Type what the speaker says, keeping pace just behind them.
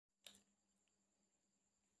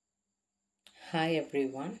Hi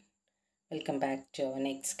everyone, welcome back to our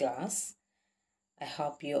next class. I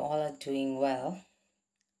hope you all are doing well.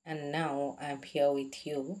 And now I'm here with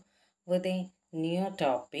you with a new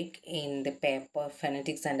topic in the paper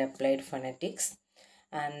Phonetics and Applied Phonetics.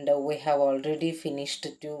 And we have already finished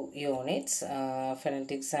 2 units,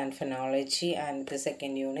 Phonetics and Phonology, and the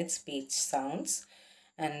second unit, Speech Sounds.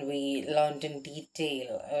 And we learned in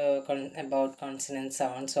detail about consonant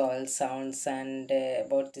sounds, vowel sounds, and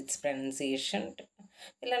about its pronunciation.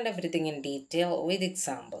 We learned everything in detail with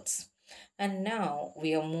examples. And now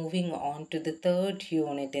we are moving on to the third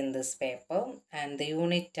unit in this paper, and the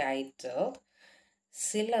unit titled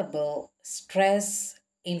Syllable, Stress,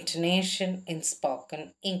 Intonation in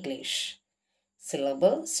Spoken English.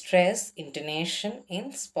 Syllable, stress, intonation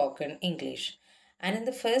in spoken English. And in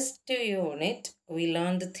the first unit, we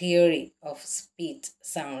learned the theory of speech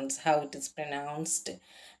sounds, how it is pronounced,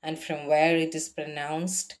 and from where it is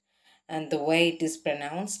pronounced, and the way it is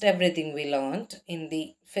pronounced. Everything we learned in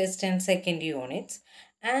the first and second units.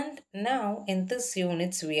 And now in this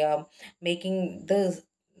units, we are making this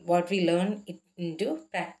what we learned into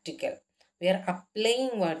practical. We are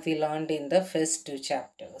applying what we learned in the first 2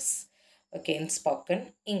 chapters. Okay, in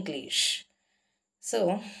spoken English.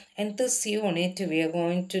 So, in this unit, we are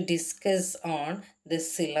going to discuss on the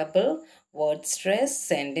syllable, word stress,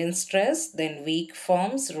 sentence stress, then weak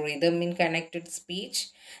forms, rhythm in connected speech,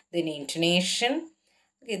 then intonation.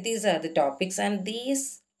 Okay, these are the topics, and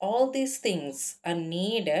all these things are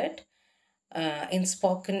needed in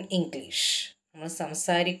spoken English. നമ്മൾ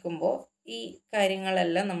സംസാരിക്കുമ്പോൾ ഈ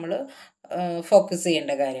കാര്യങ്ങളെല്ലാം നമ്മൾ focus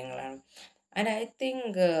ചെയ്യേണ്ട കാര്യങ്ങളാണ്. And I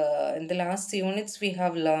think in the last units we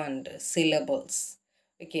have learned syllables.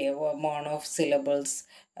 Okay, monosyllables,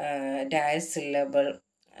 disyllable.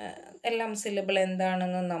 എല്ലാം syllable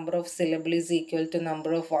എന്താണെന്ന് number of syllable is equal to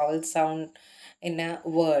number of vowel sound in a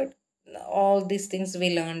word. All these things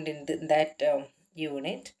we learned in that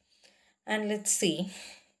unit. And let's see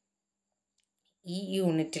ഈ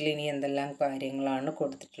യൂണിറ്റിൽ ഇനി എന്തെല്ലാം കാര്യങ്ങളാണ്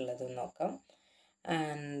കൊടുത്തിട്ടുള്ളതെന്ന് നോക്കാം.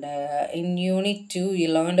 And in unit 2 you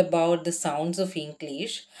learned about the sounds of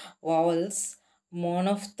English, vowels,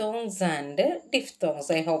 monophthongs and diphthongs.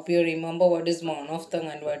 I hope you remember what is monophthong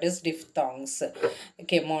and what is diphthongs.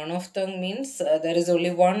 Okay, monophthong means there is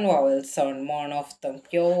only one vowel sound, monophthong,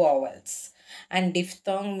 pure vowels. And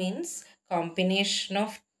diphthong means combination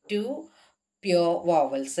of 2 pure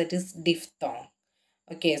vowels, that is diphthong.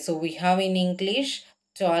 Okay, so we have in English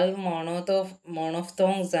 12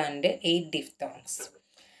 monophthongs and 8 diphthongs.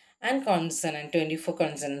 And consonant, 24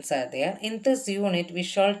 consonants are there. In this unit, we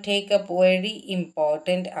shall take up very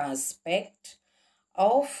important aspect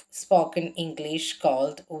of spoken English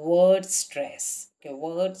called word stress. Okay,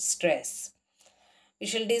 word stress. We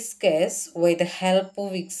shall discuss with the help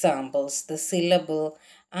of examples the syllable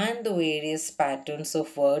and the various patterns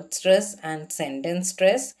of word stress and sentence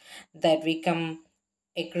stress that we come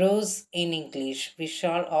across in English. We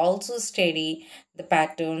shall also study the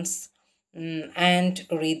patterns and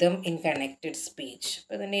rhythm in connected speech.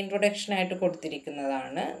 അപ്പോൾ ഇതിൻ്റെ introduction ആയിട്ട്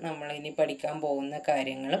കൊടുത്തിരിക്കുന്നതാണ് നമ്മൾ ഇനി പഠിക്കാൻ പോകുന്ന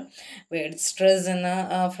കാര്യങ്ങളും. Word stress എന്ന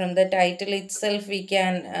from the title it self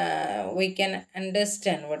we can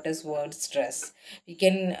understand what is word stress. We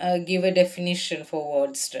can give a definition for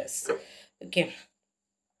word stress. Okay.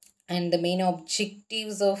 And the main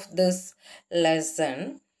objectives of this lesson,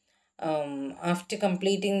 after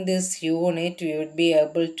completing this unit, we would be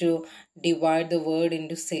able to divide the word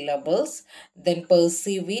into syllables, then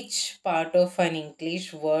perceive which part of an English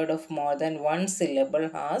word of more than one syllable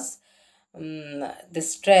has the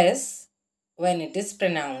stress when it is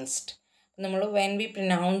pronounced. When we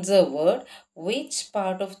pronounce a word, which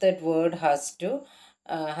part of that word has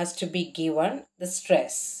to be given the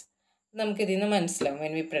stress. നമുക്കിതിന്ന് മനസ്സിലാവും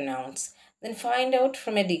when we pronounce. Then find out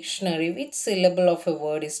from a dictionary which syllable of a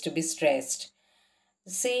word is to be stressed.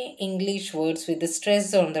 Say English words with the stress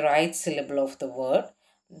on the right syllable of the word.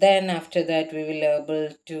 Then after that we will be able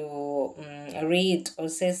to read or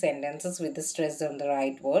say sentences with the stress on the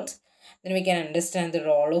right words. Then we can understand the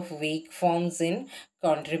role of weak forms in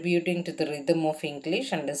contributing to the rhythm of English,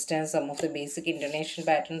 understand some of the basic intonation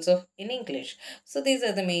patterns in English. So these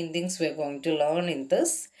are the main things we are going to learn in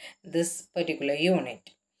this particular unit.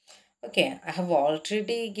 Okay, I have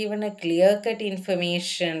already given a clear-cut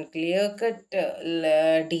information, clear-cut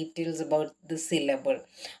details about the syllable,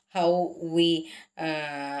 how we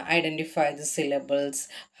identify the syllables,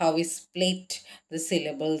 how we split the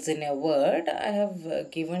syllables in a word. I have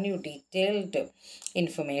given you detailed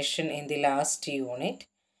information in the last unit.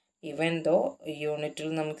 Even though യൂണിറ്റിൽ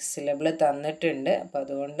നമുക്ക് syllable തന്നിട്ടുണ്ട്, അപ്പോൾ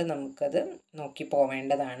അതുകൊണ്ട് നമുക്കത് നോക്കി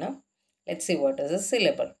പോവേണ്ടതാണ്. Let's see what is a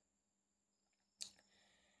syllable.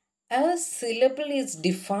 A syllable is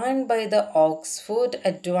defined by the Oxford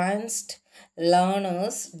Advanced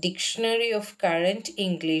Learners Dictionary of Current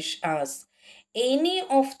English as any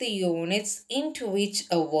of the units into which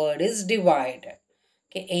a word is divided.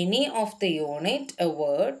 Okay, any of the unit, a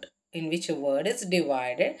word in which a word is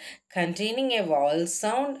divided, containing a vowel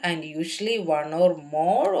sound and usually one or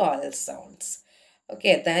more vowel sounds.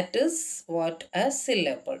 Okay, that is what a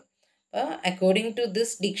syllable. According to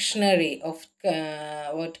this dictionary of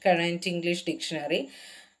what current English dictionary,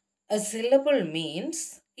 a syllable means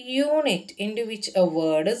unit into which a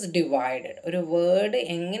word is divided. ഒരു word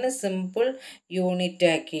എങ്ങനെ simple unit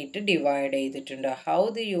ആക്കിയിട്ട് divide ചെയ്തിട്ടുണ്ട്. How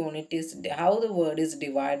the word is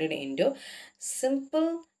divided into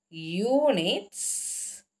simple units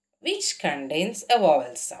which contains a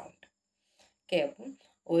vowel sound. Okay, അപ്പം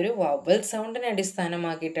ഒരു vowel സൗണ്ടിനെ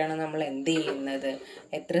അടിസ്ഥാനമാക്കിയിട്ടാണ് നമ്മൾ എന്ത് ചെയ്യുന്നത്,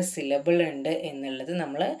 എത്ര സിലബിൾ ഉണ്ട് എന്നുള്ളത്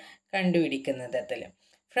നമ്മൾ കണ്ടുപിടിക്കുന്നത് അതിൽ.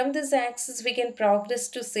 From this axis, we can progress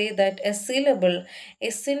to say that a syllable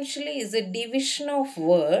essentially is a division of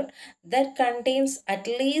word that contains at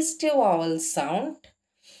least a vowel sound.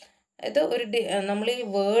 ഇത് ഒരു നമ്മൾ ഈ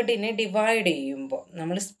വേർഡിനെ ഡിവൈഡ് ചെയ്യുമ്പോൾ,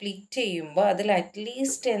 നമ്മൾ സ്പ്ലിറ്റ് ചെയ്യുമ്പോൾ അതിൽ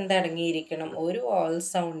അറ്റ്ലീസ്റ്റ് എന്തടങ്ങിയിരിക്കണം, ഒരു വവൽ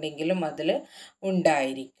സൗണ്ടെങ്കിലും അതിൽ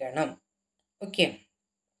ഉണ്ടായിരിക്കണം. Okay,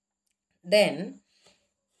 then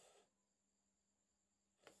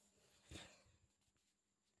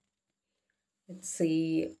let's see,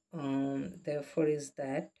 therefore is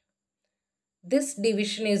that this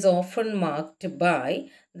division is often marked by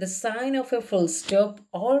the sign of a full stop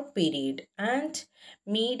or period and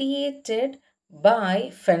mediated by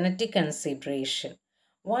phonetic consideration.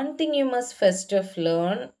 One thing you must first of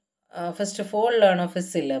all learn of a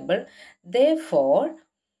syllable, therefore,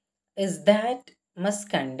 is that must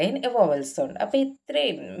contain a vowel sound. അപ്പോൾ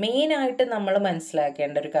ഇത്രയും മെയിനായിട്ട് നമ്മൾ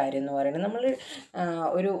മനസ്സിലാക്കേണ്ട ഒരു കാര്യം എന്ന് പറയുന്നത്, നമ്മൾ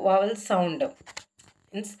ഒരു വവൽ സൗണ്ട്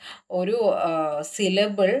മീൻസ് ഒരു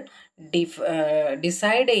സിലബിൾ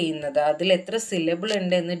ഡിസൈഡ് ചെയ്യുന്നത്, അതിൽ എത്ര സിലബിൾ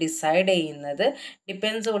ഉണ്ട് എന്ന് ഡിസൈഡ് ചെയ്യുന്നത്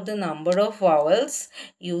depends on the number of vowels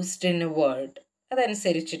used in A word.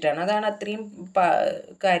 അതനുസരിച്ചിട്ടാണ്, അതാണ് അത്രയും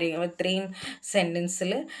കാര്യങ്ങൾ ഇത്രയും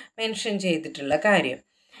സെൻറ്റൻസിൽ മെൻഷൻ ചെയ്തിട്ടുള്ള കാര്യം.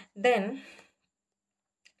 Then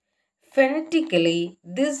phonetically,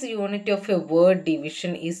 this unit of a word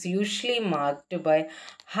division is usually marked by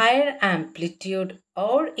higher amplitude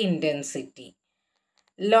or intensity,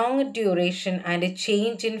 long duration, and a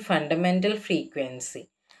change in fundamental frequency.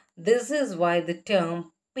 This is why the term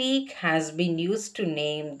peak has been used to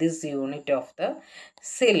name this unit of the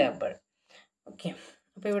syllable. Okay,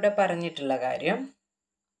 അപ്പോൾ ഇവിടെ പറഞ്ഞിട്ടുള്ള കാര്യം,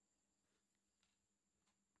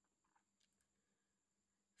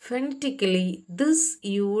 phonetically, this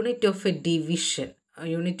unit of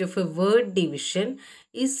a word division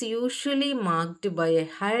is usually marked by a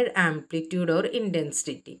higher amplitude or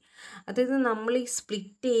intensity. അതായത് നമ്മൾ ഈ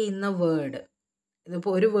split ചെയ്യുന്ന word,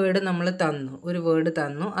 ഇതിപ്പോൾ ഒരു വേർഡ്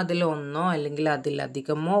തന്നു, അതിൽ ഒന്നോ അല്ലെങ്കിൽ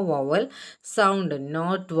അതിലധികമോ vowel sound,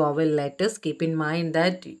 not vowel letters, keep in mind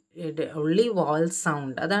that only vowel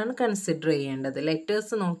sound, അതാണ് കൺസിഡർ ചെയ്യേണ്ടത്,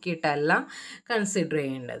 ലെറ്റേഴ്സ് നോക്കിയിട്ടല്ല കൺസിഡർ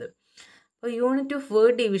ചെയ്യേണ്ടത്. A unit of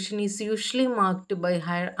word division is usually marked by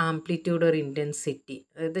higher amplitude or intensity.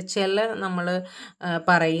 അതായത് ചില നമ്മൾ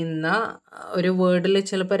പറയുന്ന ഒരു വേർഡിൽ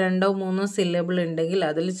ചിലപ്പോൾ 2-3 സില്ലബിൾ ഉണ്ടെങ്കിൽ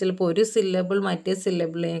അതിൽ ചിലപ്പോൾ ഒരു സില്ലബിൾ മറ്റേ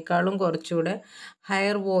സില്ലബിളിനേക്കാളും കുറച്ചുകൂടെ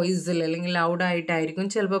ഹയർ വോയിസിൽ അല്ലെങ്കിൽ ലൗഡായിട്ടായിരിക്കും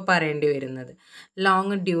ചിലപ്പോൾ പറയേണ്ടി വരുന്നത്.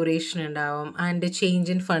 ലോങ് ഡ്യൂറേഷൻ ഉണ്ടാവും, and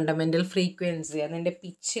change in fundamental frequency, അതിൻ്റെ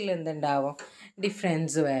പിച്ചിൽ എന്തുണ്ടാവും,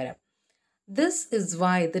 ഡിഫറൻസ് വരാം. This is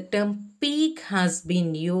why the term peak has been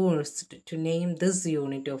used to name this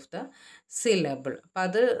unit of the syllable. അപ്പോൾ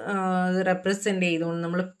അത് റെപ്രസെൻ്റ് ചെയ്തുകൊണ്ട്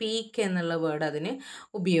നമ്മൾ പീക്ക് എന്നുള്ള വേർഡ് അതിന്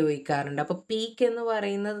ഉപയോഗിക്കാറുണ്ട്. അപ്പോൾ പീക്ക് എന്ന്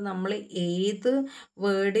പറയുന്നത് നമ്മൾ ഏത്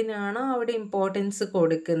വേർഡിനാണോ അവിടെ ഇമ്പോർട്ടൻസ്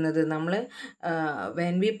കൊടുക്കുന്നത്, നമ്മൾ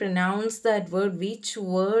when we pronounce that word, which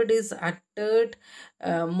word is uttered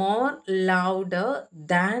more louder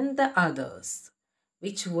than the others.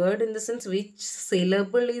 Which word, in the sense which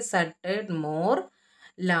syllable is uttered more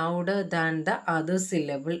louder than the other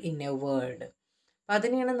syllable in a word.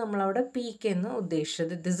 അതിനെയാണ് നമ്മളവിടെ peak എന്ന്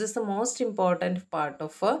ഉദ്ദേശിച്ചത്. This is the most important part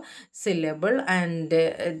of A syllable, and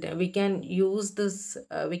we can use this,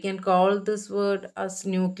 we can call this word as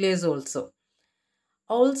nucleus also.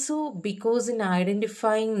 Also because in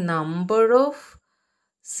identifying number of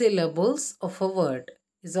syllables of a word,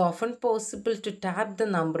 is often possible to tap the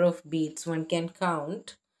number of beats one can count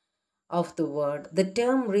of the word. The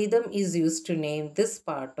term rhythm is used to name this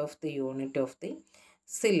part of the unit of the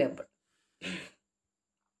syllable.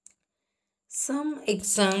 Some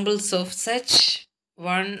examples of such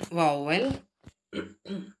one vowel.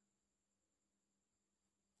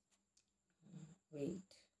 Wait.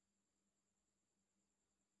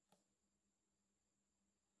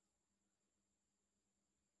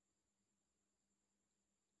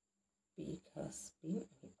 has been.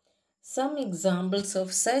 Some examples of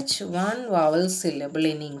such one vowel syllable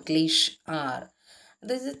in English are,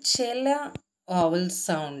 അതായത് ചില vowel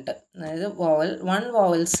sound, അതായത് one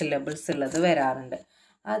vowel syllables ഉള്ളത് വരാറുണ്ട്.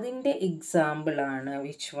 അതിൻ്റെ എക്സാമ്പിളാണ്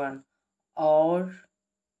which one? Or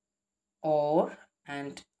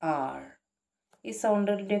and R. ഈ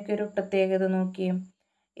സൗണ്ടിൻ്റെയൊക്കെ ഒരു പ്രത്യേകത നോക്കിയേ.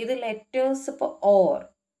 ഇത് ലെറ്റേഴ്സ് ഇപ്പോൾ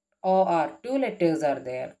OR, two letters are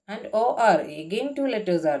there, and OR, again two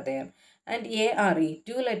letters are there, and ARE,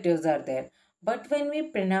 two letters are there. But when we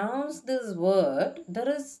pronounce this word,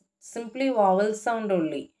 there is simply vowel sound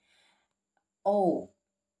only. O,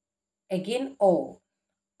 again O,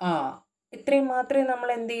 ഇത്രയും മാത്രമേ നമ്മൾ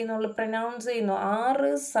എന്ത് ചെയ്യുന്നുള്ളൂ, pronounce ചെയ്യുന്നു. R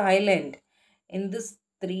is silent. In this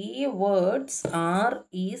three words, R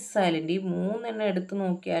is silent. ഈ മൂന്നെണ്ണം എടുത്ത്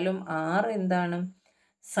നോക്കിയാലും R എന്താണ്?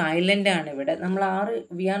 സൈലൻ്റ് ആണ്. ഇവിടെ നമ്മൾ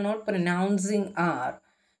we are not pronouncing R.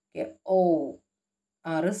 Okay, O,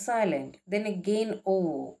 R is silent. Then again O.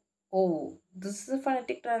 This is a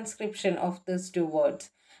phonetic transcription of these two words.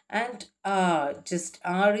 And just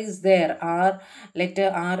R is there. Letter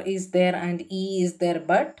R is there and E is there,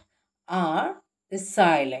 but R is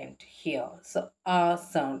silent here. So R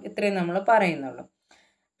sound. ഇത്രയും നമ്മൾ പറയുന്നുള്ളൂ.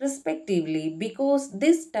 Respectively, because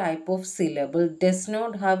this type of syllable does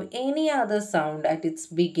not have any other sound at its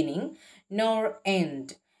beginning nor end.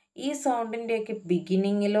 ഈ സൗണ്ടിൻ്റെയൊക്കെ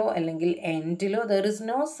ബിഗിനിങ്ങിലോ അല്ലെങ്കിൽ എൻഡിലോ there is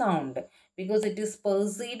no sound because it is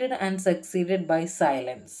preceded and succeeded by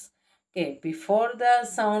silence. Okay, before the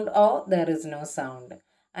sound O there is no sound,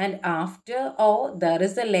 and after O there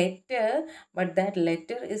is a letter, but that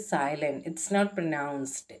letter is silent. It's not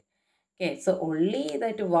pronounced. Okay, so only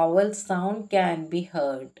that vowel sound can be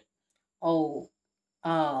heard. O,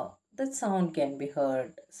 that sound can be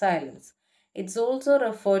heard. Silence. It's also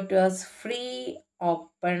referred to as free,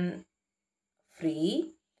 open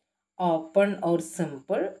or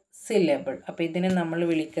simple syllable. അപ്പോൾ ഇതിനെ നമ്മൾ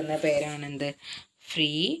വിളിക്കുന്ന പേരാണെന്ത്?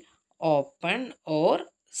 Free, open or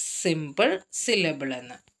simple syllable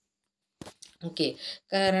എന്ന്. Okay,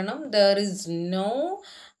 കാരണം there is no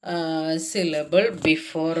syllable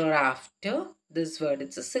before or after this word.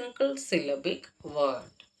 It's a single syllabic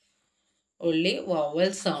word. Only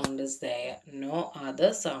vowel sound is there. No other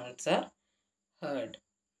sounds are heard.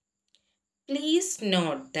 Please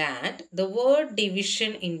note that the word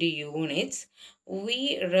division into units we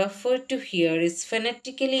refer to here is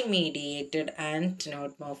phonetically mediated and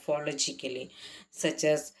not morphologically, such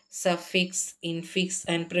as suffix, infix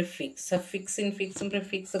and prefix. Suffix, infix and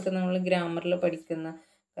prefix ഒക്കെ നമ്മൾ ഗ്രാമറിൽ പഠിക്കുന്ന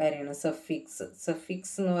കാര്യമാണ്.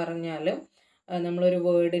 Suffix എന്ന് പറഞ്ഞാൽ നമ്മളൊരു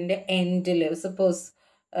വേർഡിൻ്റെ എൻഡിൽ, suppose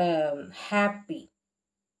happy,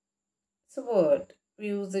 it's a word, we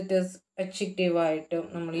use it as adjective ആയിട്ട്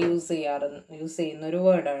നമ്മൾ യൂസ് ചെയ്യുന്ന ഒരു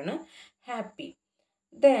വേർഡാണ് happy.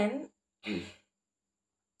 Then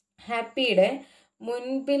happyയുടെ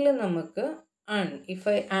മുൻപിൽ നമുക്ക് if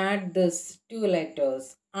I add this two letters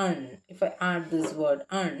if I add this word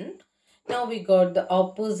now we got the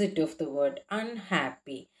opposite of the word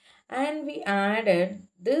unhappy, and we added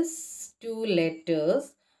this two letters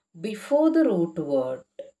before the root word.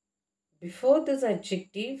 Before this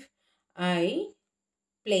adjective I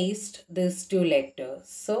placed these two letters.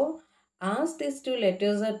 So as these two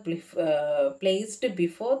letters are placed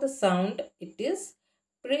before the sound, it is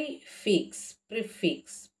prefix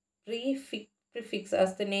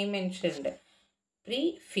as the name mentioned.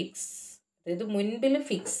 Prefix, അതായത് മുൻപിൽ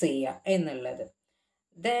fix ചെയ്യുക എന്നുള്ളത്.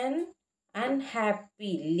 Then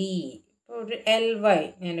unhappily, ഇപ്പോൾ ഒരു ly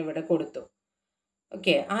ഞാനിവിടെ കൊടുത്തു.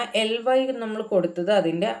 Okay, ആ ly നമ്മൾ കൊടുത്തത്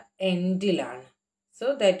അതിൻ്റെ എൻഡിലാണ്. So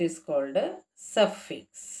that is called a suffix.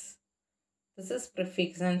 This is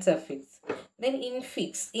prefix and suffix. Then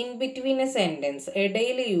infix, in between a sentence,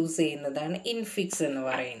 ഇടയിൽ യൂസ് ചെയ്യുന്നതാണ് infix എന്ന്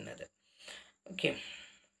പറയുന്നത്. Okay.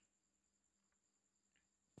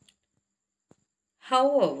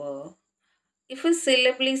 However, if a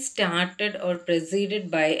syllable is started or preceded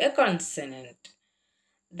by a consonant,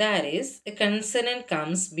 that is, a consonant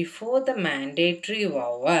comes before the mandatory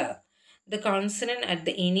vowel, the consonant at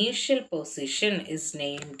the initial position is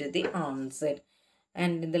named the onset.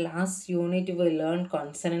 And in the last unit we learned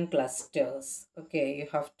consonant clusters. Okay, you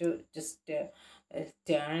have to just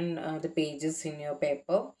turn the pages in your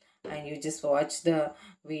paper and you just watch the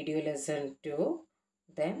video lesson 2.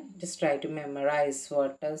 Then just try to memorize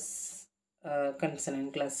what is consonant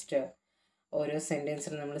cluster. ഓരോ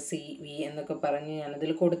സെൻറ്റൻസിന് നമ്മൾ CV എന്നൊക്കെ പറഞ്ഞ്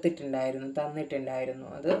ഞാനതിൽ തന്നിട്ടുണ്ടായിരുന്നു.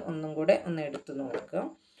 അത് ഒന്നും കൂടെ ഒന്ന് എടുത്തു നോക്കുക.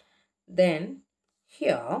 Then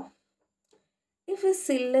here, if a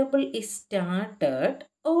syllable is started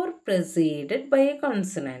or preceded by a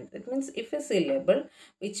consonant, that means if a syllable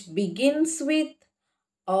which begins with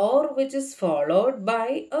or which is followed by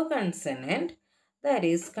a consonant That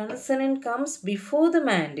is, consonant comes before the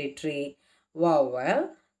mandatory vowel.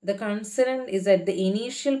 The consonant is at the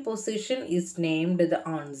initial position is named the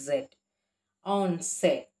onset.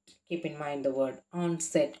 Onset. Keep in mind the word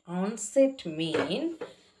onset. Onset means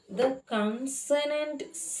the consonant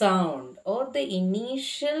sound or the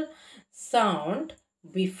initial sound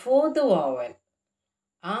before the vowel.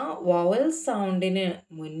 ആ vowel സൗണ്ടിന്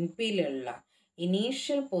മുൻപിലുള്ള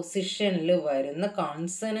initial പൊസിഷനിൽ വരുന്ന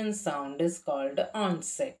consonant sound is called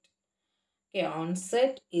onset. Okay,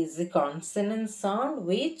 onset is the consonant sound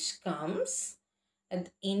which comes at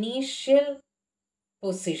the initial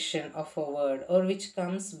position of a word or which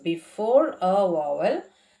comes before a vowel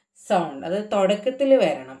sound. അത് തുടക്കത്തിൽ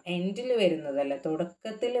വരണം, എൻഡിൽ വരുന്നതല്ല,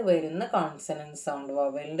 തുടക്കത്തിൽ വരുന്ന കോൺസണന്റ് സൗണ്ട്,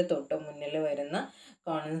 വവലിൻ്റെ തൊട്ട് മുന്നിൽ വരുന്ന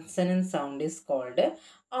consonant sound is called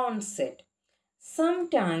onset.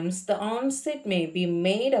 Sometimes the onset may be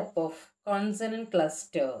made up of consonant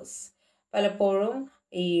clusters. പലപ്പോഴും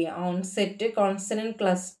ഈ onset consonant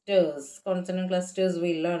clusters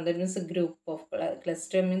we learn, that means a group of,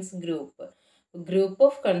 cluster means group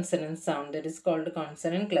of consonant sound, that is called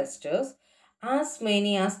consonant clusters. As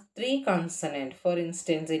many as 3 consonant. For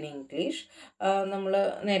instance, in English, നമ്മൾ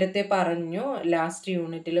നേരത്തെ പറഞ്ഞു, last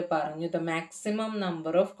യൂണിറ്റിൽ പറഞ്ഞു, the maximum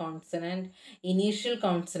number of consonant, initial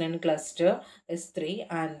consonant cluster is 3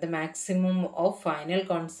 and the maximum of final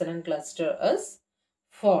consonant cluster is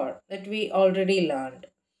 4. That we already learned.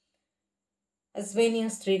 As many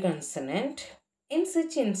as 3 consonant. In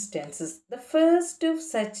such instances, the first of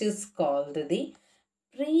such is called the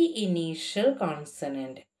pre-initial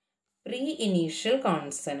consonant. Pre-initial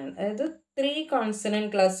consonant. അതായത് 3 consonant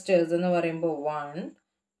clusters എന്ന് പറയുമ്പോൾ 1,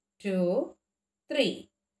 2, 3.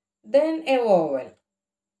 Then a vowel.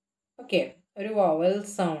 Okay, ഒരു vowel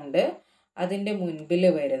sound അതിൻ്റെ മുൻപിൽ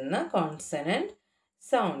വരുന്ന consonant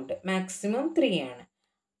sound. Maximum 3 ആണ്.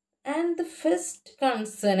 And the first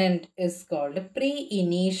consonant is called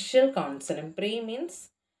pre-initial consonant. Pre means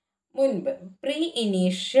മുൻപ്.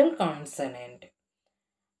 Pre-initial consonant.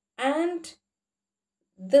 And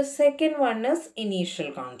the second one is initial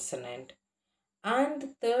consonant. And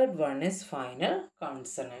the third one is final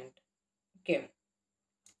consonant. Okay.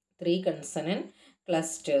 3 consonant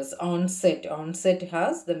clusters. Onset. Onset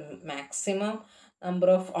has the maximum number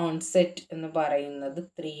of onset എന്ന് പറയുന്നത്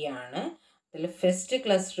 3 ആണ്. The first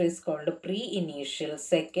cluster is called pre-initial,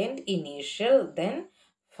 second initial, then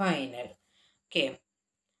final. Okay.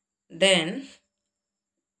 Then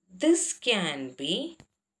this can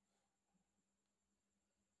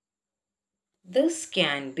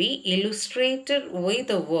be illustrated with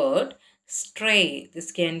the word stray. This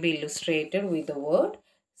can be illustrated with the word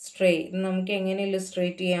stray. നമുക്ക് എങ്ങനെ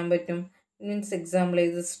illustrate ചെയ്യാൻ പറ്റും? Means example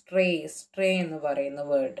is stray എന്ന് പറയുന്ന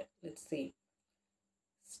word. Let's see.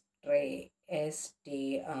 Stray.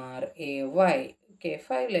 S-T-R-A-Y. Okay,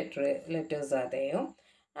 5 letters are there.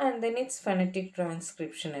 And then its phonetic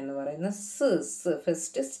transcription എന്ന് പറയുന്ന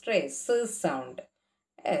first stray, s sound.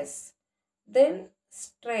 S. Then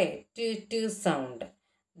stray, t sound.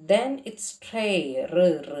 Then it's stray,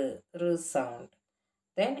 r sound.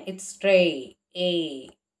 Then it's stray, a,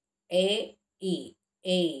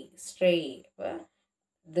 stray.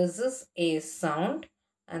 This is a sound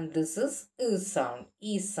and this is sound,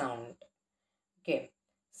 e sound. Okay,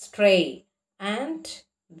 stray. And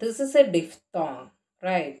this is a diphthong,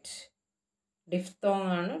 right? Diphthong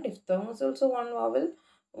ആണ്. Diphthong is also one vowel.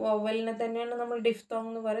 Vowelനെ തന്നെയാണ് നമ്മൾ diphthong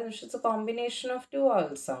എന്ന് പറയുന്നത്. It's a combination of 2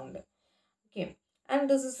 vowel sound. Okay, and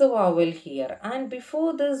this is a vowel here. And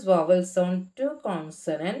before this vowel sound, 2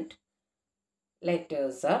 consonant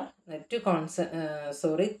letters are 3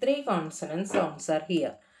 consonant sounds are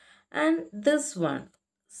here. And this one,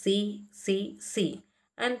 C.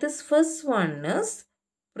 And this first one is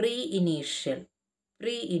pre-initial.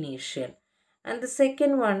 And the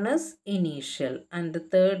second one is initial. And the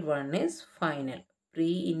third one is final.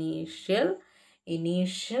 Pre-initial,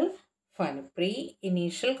 initial, final.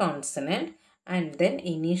 Pre-initial consonant and then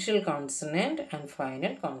initial consonant and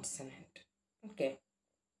final consonant. Okay.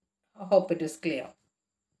 I hope it is clear.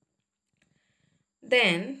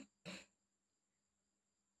 Then,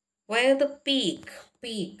 where the peak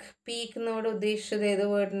എന്നോട് ഉദ്ദേശിച്ചത് ഏത്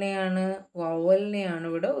വേർഡിനെയാണ്? വവലിനെയാണ്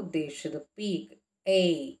ഇവിടെ ഉദ്ദേശിച്ചത്. Peak, a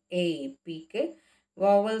peak.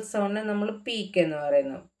 Vowel sound നമ്മൾ peak എന്ന്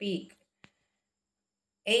പറയുന്നു. Peak.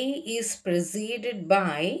 A is preceded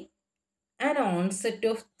by an onset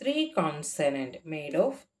of 3 consonant made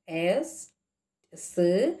of S, S,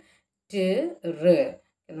 T, R.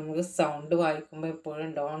 നമുക്ക് sound വായിക്കുമ്പോൾ എപ്പോഴും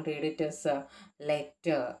don't read it as a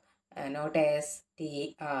letter, not S, T,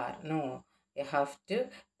 R. No, you have to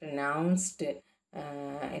pronounce it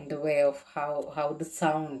in the way of how the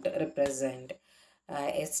sound represent.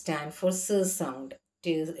 S stands for S sound, T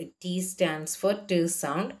stands for T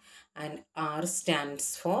sound, and R stands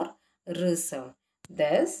for R sound.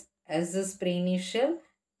 Thus, S is pre-initial,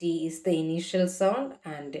 T is the initial sound,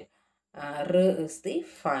 and R is the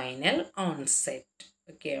final onset.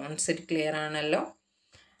 Okay, onset clear ആണല്ലോ.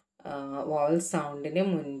 Vowel സൗണ്ടിന്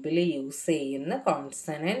മുൻപിൽ use ചെയ്യുന്ന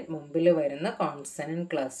consonant, മുമ്പിൽ വരുന്ന consonant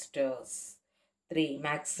clusters 3,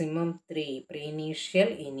 maximum 3, pre-initial,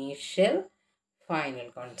 initial, final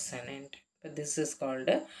consonant. So this is called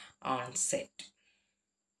onset.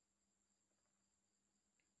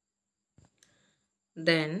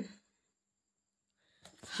 Then,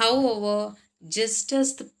 however, just as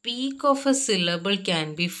the peak of a syllable can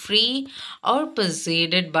be free or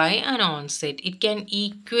preceded by an onset, it can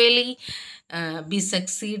equally be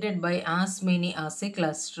succeeded by as many as a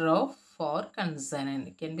cluster of 4 consonant.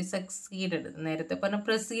 It can be succeeded. നേരത്തെ പറഞ്ഞ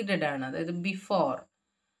preceded ആണ്, അതായത് before,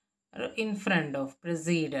 in front of,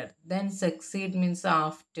 preceded. Then succeed means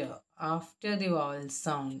after the vowel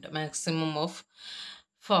sound, maximum of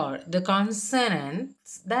 4. The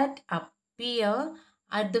consonants that appear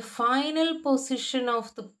at the final position of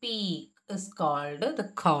the peak is called the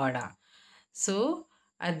coda. So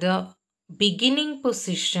at the beginning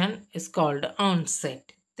position is called onset,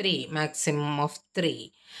 3, maximum of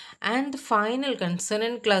 3. And the final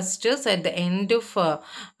consonant clusters at the end of a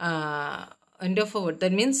word,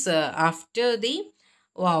 that means after the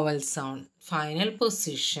vowel sound, final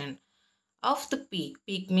position of the peak.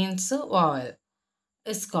 Peak means vowel,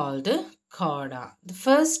 is called coda. The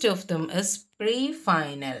first of them is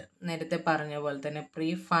pre-final. നേരത്തെ പറഞ്ഞ പോലെ തന്നെ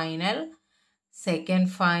pre-final, second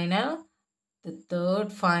final, the third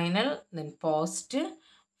final, then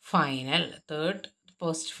post-final, third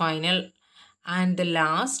post-final, and the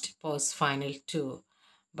last post-final too.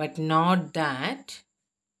 But note that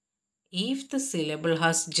if the syllable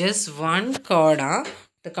has just one coda,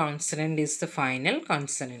 the consonant is the final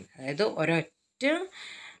consonant. അതായത് ഒരൊറ്റ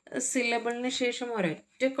syllable ശേഷം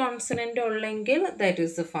ഒരൊറ്റ consonant ഉള്ളെങ്കിൽ that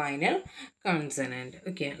is the final consonant.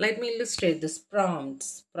 Okay, let me illustrate this. Prompts,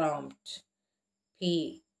 prompt,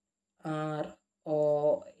 P-R-O-M-P-T-S,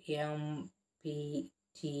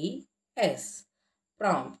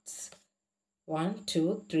 prompts. 1, 2,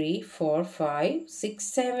 3, 4, 5, 6,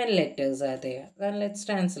 7 letters are there. Then let's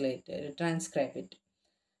transcribe it.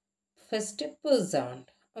 First, P sound.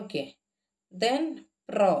 Okay. Then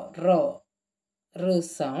R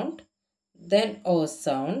sound. Then O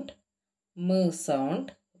sound. M sound.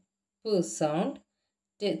 P sound.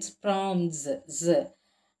 It's prompts. Z.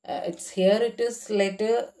 It's here it is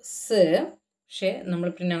letter S. പക്ഷേ നമ്മൾ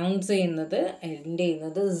pronounce ചെയ്യുന്നത് end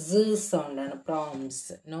ചെയ്യുന്നത് Z സൗണ്ടാണ്. Proms,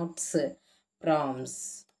 not സ്.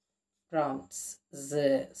 Prompts, Z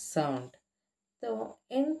sound. So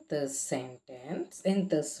in this sentence, in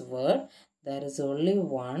this word, there is only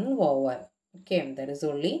one vowel. Okay, there is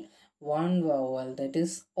only one vowel, that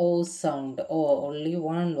is O sound. O, only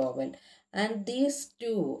one vowel. And these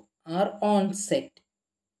two are onset.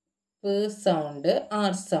 P sound,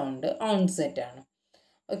 R sound, onset.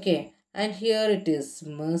 Okay, and here it is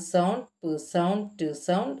M sound, P sound, T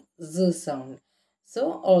sound, Z sound. So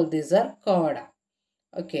all these are coda.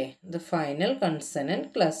 Okay, the final consonant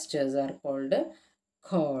clusters are called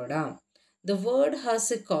coda. The word has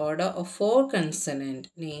a coda of 4 consonant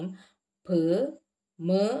name P,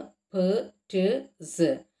 M, P, T, Z.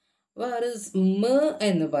 Whereas M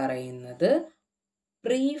എന്ന് പറയുന്നത്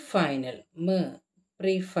pre-final,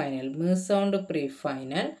 pre-final, M sound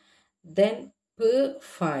pre-final, then P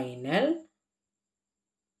final,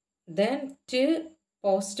 then T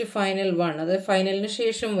post-final 1, അത് ഫൈനലിന്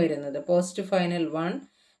ശേഷം വരുന്നത് post-final 1,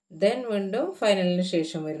 then വീണ്ടും ഫൈനലിന്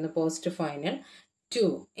ശേഷം വരുന്ന post-final 2.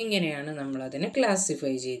 ഇങ്ങനെയാണ് നമ്മൾ അതിനെ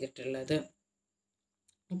ക്ലാസിഫൈ ചെയ്തിട്ടുള്ളത്.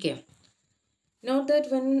 Okay. Note that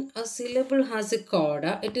when a syllable has a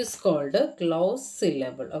coda, it is called a closed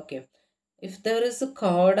syllable. Okay. If there is a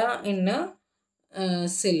coda in a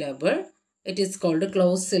syllable, it is called a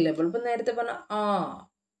closed syllable. ഇപ്പം നേരത്തെ പറഞ്ഞ ആ,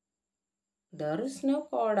 there is no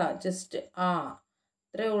coda, just ആ,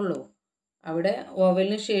 അത്രേ ഉള്ളൂ. അവിടെ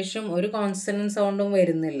വവലിന് ശേഷം ഒരു കോൺസണന്റ് സൗണ്ടും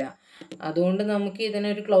വരുന്നില്ല. അതുകൊണ്ട് നമുക്ക്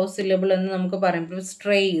ഇതിനൊരു ക്ലോസ് സിലബിൾ എന്ന് നമുക്ക് പറയാം. ഇപ്പോൾ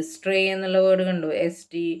സ്ട്രേ എന്നുള്ള വേർഡ് കണ്ടു,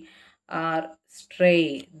 STR,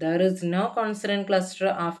 stray. There is no consonant cluster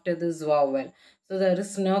after this vowel, so there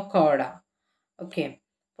is no coda. Okay,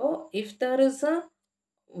 so if there is a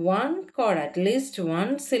one coda, at least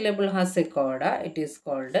one syllable has a coda, it is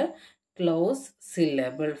called a close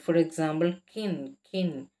syllable. For example, kin, K,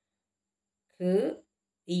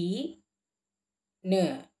 E,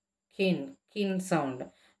 N, kin sound.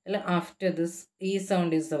 After this E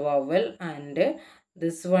sound is the vowel, and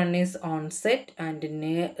This one is onset and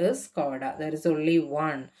ne is coda. There is only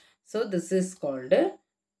one. So this is called a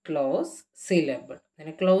close syllable.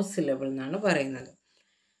 Then close syllable nanu parayunnathu.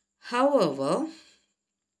 However,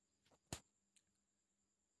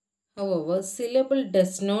 syllable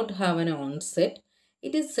does not have an onset.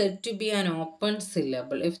 It is said to be an open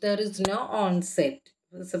syllable. If there is no onset,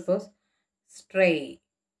 suppose stray.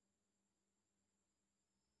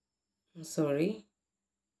 Sorry.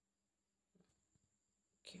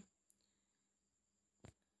 Okay.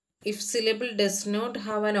 If syllable does not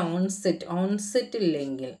have an onset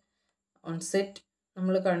illengil, onset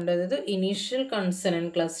നമ്മൾ കണ്ടത് initial consonant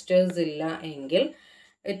clusters ഇല്ല എങ്കിൽ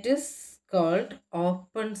it is called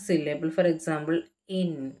open syllable. For example,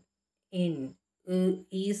 in,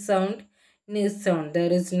 e sound, n sound.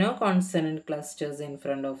 There is no consonant clusters in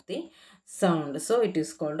front of the sound, so it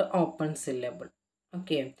is called open syllable.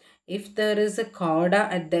 Okay, if there is a coda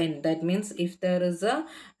at the end, that means if there is a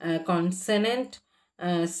consonant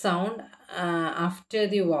sound after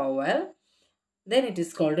the vowel, then it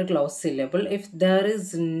is called a closed syllable. If there is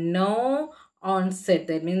no onset,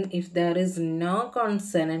 that means if there is no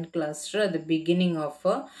consonant cluster at the beginning of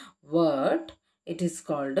a word, it is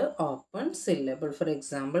called a open syllable. For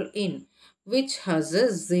example, in, which has a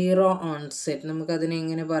zero onset. നമുക്ക് അതിനെ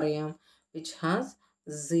എങ്ങനെ പറയാം? Which has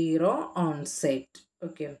zero onset.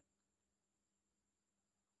 Okay.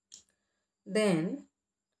 Then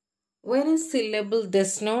when a syllable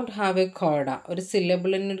does not have a coda, or a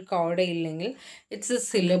syllable in a coda illengil, it's a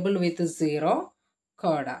syllable with zero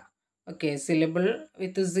coda. Okay, syllable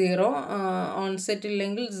with zero onset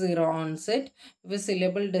illengil, zero onset. If a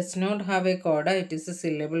syllable does not have a coda, it is a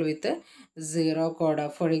syllable with a zero coda.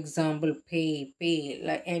 For example, pay,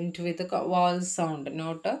 like end with a vowel sound,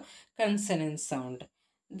 not a consonant sound.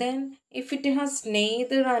 Then if it has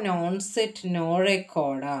neither an onset nor a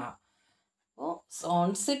coda,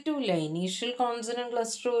 onset ഇല്ല, initial consonant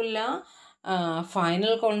cluster ഇല്ല,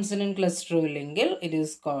 final consonant cluster ഇല്ലെങ്കിൽ it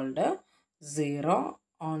is called a zero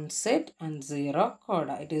onset and zero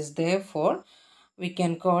coda. It is therefore we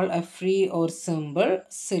can call a free or simple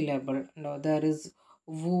syllable. No, there is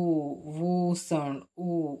woo sound,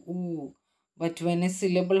 oo. But when a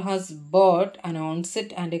syllable has both an onset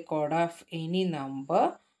and a coda of any number,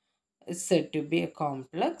 is said to be a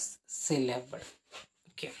complex syllable.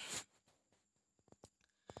 Okay.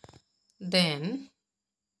 Then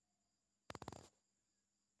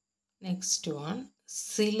next one,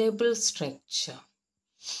 syllable structure.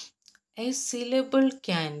 A syllable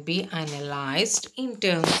can be analyzed in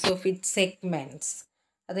terms of its segments.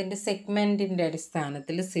 അതിൻ്റെ സെഗ്മെൻറ്റിൻ്റെ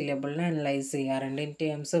അടിസ്ഥാനത്തിൽ സിലബിളിനെ analyse ചെയ്യാറുണ്ട്. In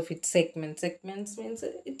terms of its segments. Segments means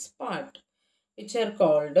its part, which are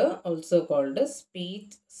also called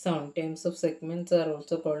speech sound. Terms of segments are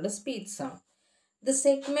also called speech sound. The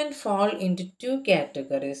segment fall into two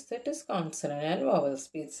categories, that is consonant and vowel.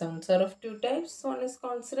 Speech sounds are of two types. One is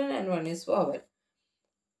consonant and one is vowel.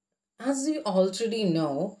 As you already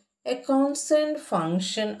know, a consonant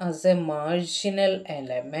function as a marginal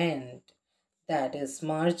element. That is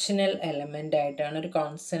marginal element ആയിട്ടാണ് ഒരു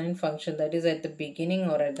consonant function, that is at the beginning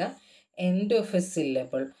or at the end of a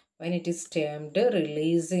syllable when it is termed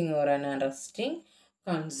releasing or an arresting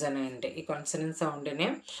consonant. ഈ consonant സൗണ്ടിനെ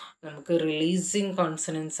നമുക്ക് releasing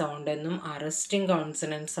consonant sound എന്നും arresting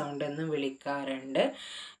consonant sound എന്നും വിളിക്കാറുണ്ട്.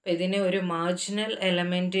 അപ്പോൾ ഇതിനെ ഒരു മാർജിനൽ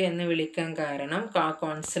എലമെൻറ്റ് എന്ന് വിളിക്കാൻ കാരണം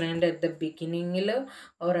consonant at the ബിഗിനിങ്ങിൽ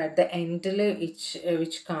or at the എൻഡിൽ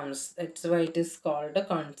which comes, that's why it is called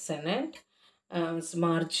consonant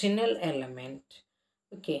marginal element.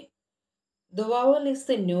 Okay. The vowel is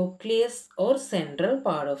the nucleus or central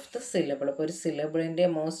part of the syllable. അപ്പോൾ ഒരു syllable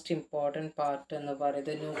most important part എന്ന് പറയുന്നത്,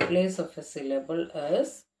 the nucleus of a syllable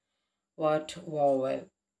is what? Vowel.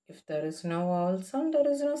 If there is no vowel sound, there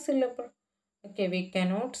is no syllable. Okay, we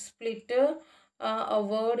cannot split a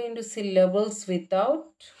word into syllables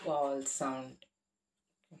without vowel sound.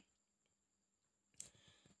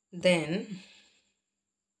 Then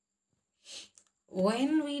when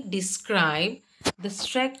we describe the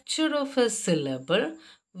structure of a syllable,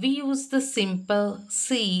 we use the simple C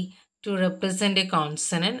to represent a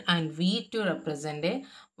consonant and V to represent a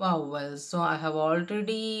vowel. So I have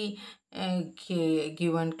already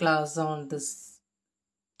given class on this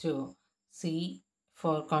too. C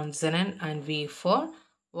for consonant and V for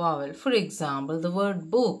vowel. For example, the word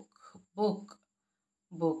book,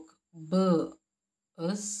 B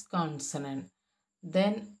is consonant.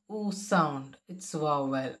 Then U sound, it's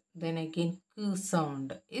vowel. Then again K sound,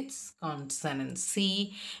 it's consonant.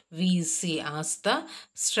 C, V, C as the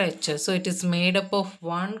structure. So it is made up of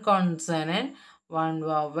one consonant, one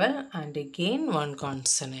vowel and again one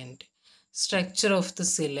consonant. Structure of the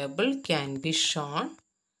syllable can be shown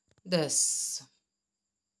thus.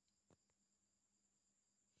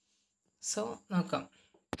 So, now come.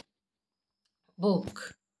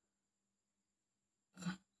 Book.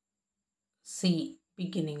 C.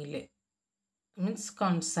 Beginning. Means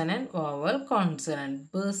consonant, vowel,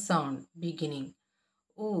 consonant. B sound. Beginning.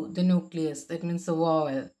 O. The nucleus. That means the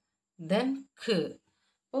vowel. Then K.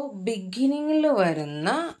 Oh, beginning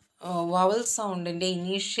varunna vowel sound in the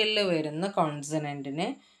initial varunna consonant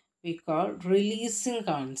we call releasing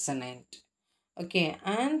consonant. Okay,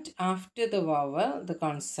 and after the vowel, the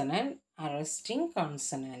consonant, arresting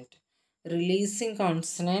consonant. Releasing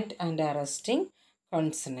consonant and arresting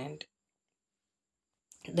consonant.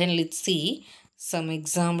 Then let's see some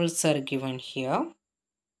examples are given here.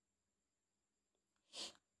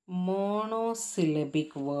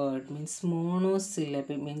 Monosyllabic word means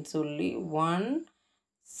monosyllabic means only one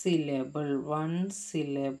syllable.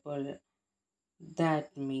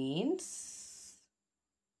 That means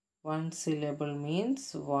one syllable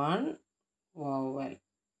means one vowel.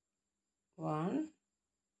 One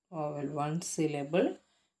syllable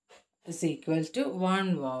is equal to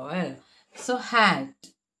one vowel. So hat,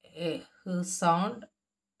 sound,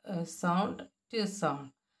 to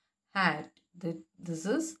sound. Hat. This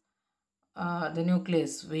is the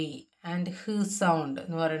nucleus V, and H sound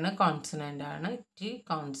എന്ന് പറയുന്ന consonant ആണ് T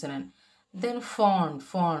consonant. Then fawn,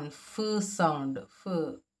 F sound,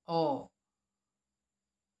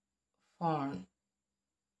 fawn.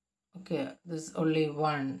 Okay, this is only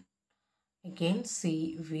one. Again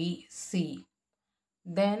C, V, C.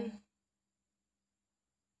 Then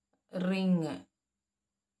ring,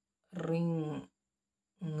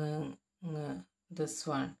 this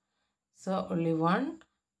one. So only one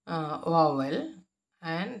vowel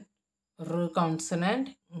and R consonant,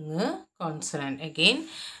 Ng consonant. Again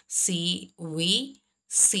C, V,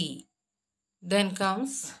 C. Then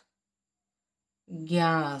comes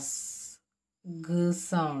gas, G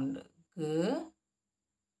sound, G,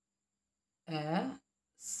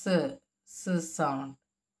 S sound.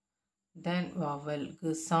 Then vowel,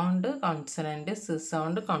 G sound, consonant, S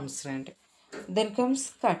sound, consonant. Then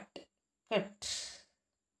comes cut,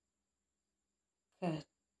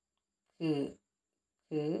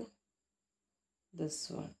 this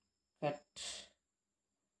one, cut,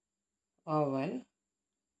 vowel,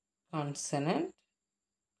 consonant,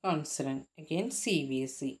 again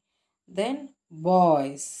CVC. Then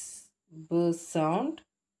boys, B sound,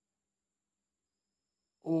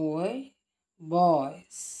 O,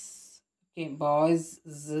 boys. Okay, boys,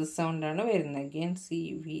 Z sound ആണ് വരുന്നത്. Again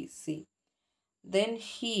CVC. Then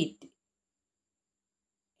heat,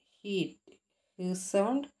 H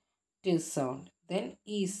sound, T sound. Then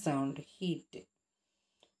E sound, heat.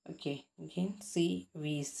 Okay, again C,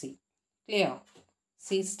 V, C. Clear? C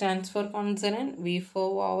stands for consonant, V for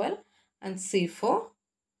vowel, and C for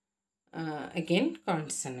again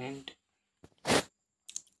consonant.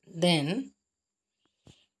 Then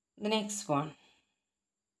the next one,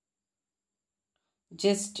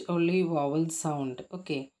 just only vowel sound.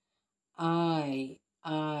 Okay, I,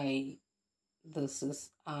 this is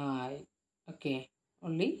I. Okay,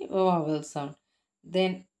 only vowel sound.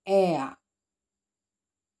 Then air,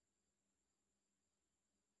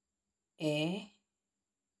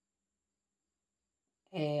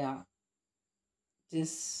 air,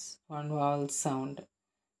 just one vowel sound.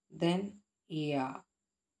 Then ear,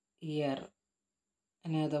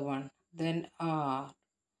 another one. Then R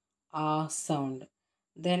sound.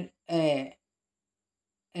 Then a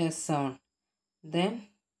sound. Then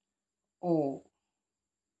O.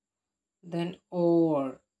 Then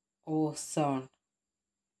O sound.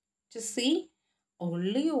 To see,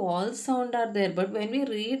 only all sound are there, but when we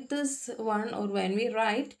read this one or when we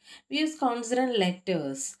write, we use consonant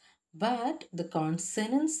letters, but the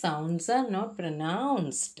consonant sounds are not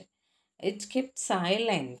pronounced. It's kept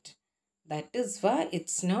silent. That is why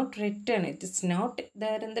it's not written. It is not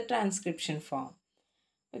there in the transcription form.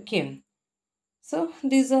 Okay, so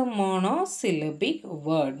these are monosyllabic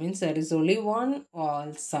word, means there is only one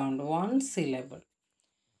vowel sound, one syllable.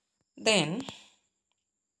 Then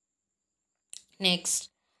next,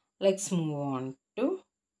 let's move on to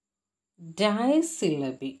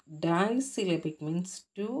disyllabic. Disyllabic means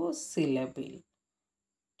two syllables.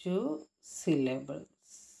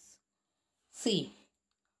 See,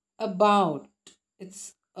 about,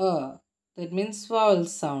 it's a, that means vowel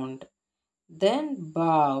sound. Then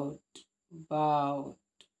bout,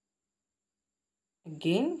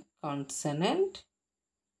 again consonant,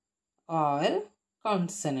 vowel,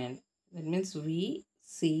 consonant. That means V,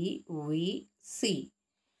 C.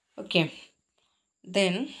 Okay.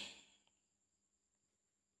 Then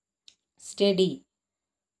steady,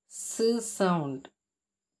 s sound,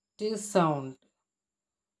 t sound,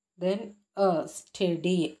 then a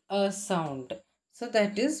steady, a sound. So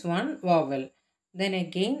that is one vowel. Then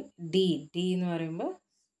again d എന്ന് പറയുമ്പോൾ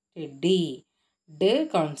steady, d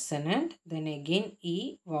consonant, then again e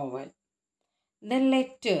vowel. Then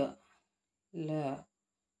letter,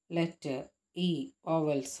 letter e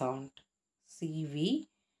vowel sound, cv.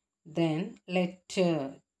 Then letter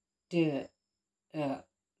d,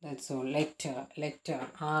 that's all. Letter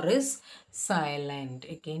r is silent.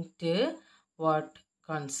 Again t, what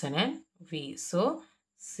consonant, v. So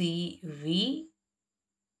c v,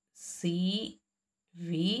 c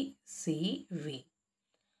v, c v.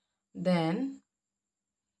 Then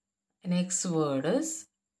next word is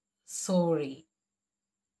sorry.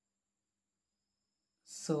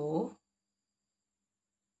 Sorry.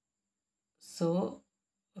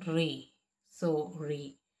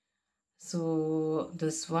 So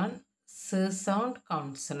this one, s sound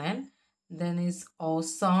consonant, then is o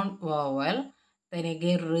sound vowel, then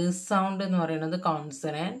again r sound എന്ന് പറയുന്നത്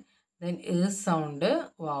consonant, then e sound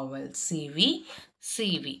vowel, cv,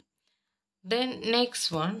 cv. Then next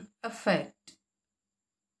one, affect.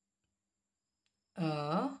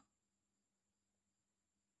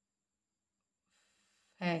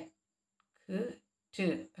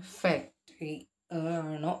 Affect.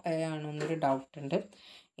 ആണോ ആണോ എന്നൊരു doubt ഉണ്ട്.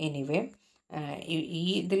 Anyway ഈ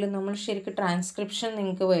ഇതിൽ നമ്മൾ ശരിക്കും ട്രാൻസ്ക്രിപ്ഷൻ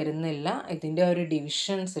നിങ്ങൾക്ക് വരുന്നില്ല. ഇതിൻ്റെ ഒരു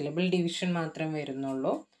ഡിവിഷൻ, സിലബിൾ ഡിവിഷൻ മാത്രം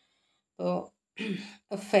വരുന്നുള്ളൂ. അപ്പോൾ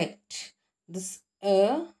affect, this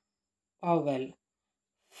vowel,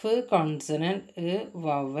 f consonant,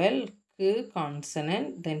 vowel, k consonant,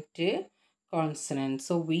 then t consonant.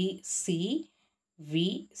 So we see,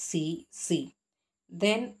 see.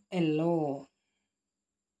 Then yellow.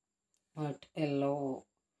 What yellow?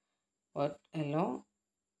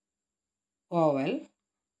 Vowel.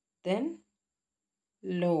 Then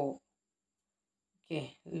low. Okay,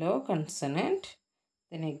 low consonant.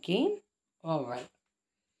 Then again vowel.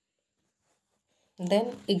 Then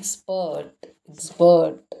expert.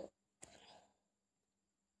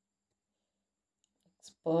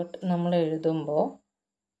 നമ്മൾ എഴുതുമ്പോൾ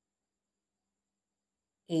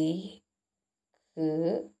ഈ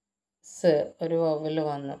ഒരു vowel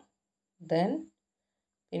വന്നു. Then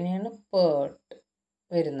പിന്നെയാണ് PERT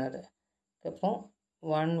വരുന്നത്. അപ്പോൾ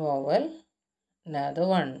one vowel, another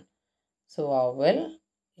one. So vowel,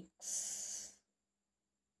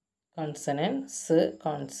 consonant, s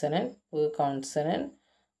consonant, p consonant,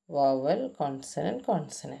 vowel, consonant.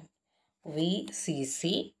 V C C,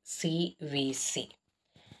 C V C.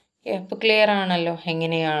 അപ്പോൾ clear ആണല്ലോ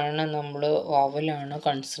എങ്ങനെയാണ് നമ്മൾ വവലാണോ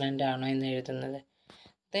കൺസണൻ്റ് ആണോ എന്ന് എഴുതുന്നത്.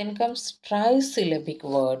 Then comes trisyllabic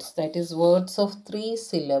words, that is words of 3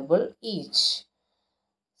 syllable each.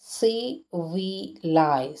 C, V,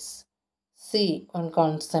 lies. C, one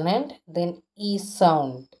consonant, then E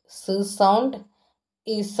sound. S sound,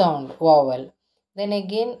 E sound, vowel. Then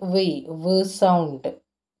again V sound,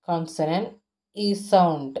 consonant, E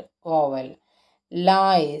sound, vowel.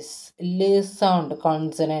 Lies, L sound,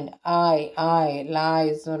 consonant, I,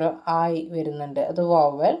 lies, or I വരുന്നുണ്ട്, അത്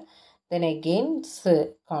vowel. Then again S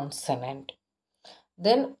consonant.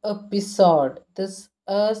 Then episode, this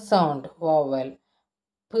A sound, vowel.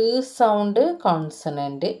 P sound,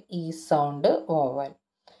 consonant, E sound, vowel.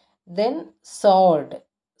 Then sword,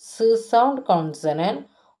 S sound, consonant,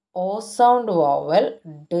 O sound, vowel,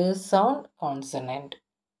 D sound, consonant.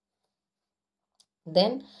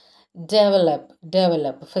 Then develop.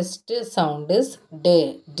 First sound is D.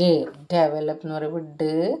 Develop എന്ന് പറയുമ്പോൾ D,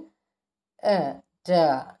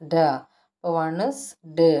 D. One is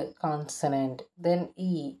D consonant, then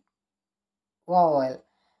E vowel,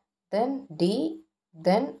 then D,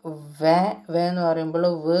 then V എന്ന് പറയുമ്പോൾ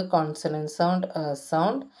V consonant sound,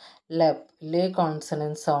 sound, L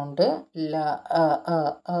consonant sound,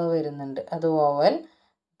 വരുന്നുണ്ട്, അത് vowel.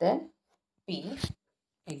 Then P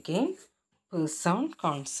again sound,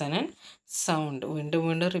 consonant, sound. വീണ്ടും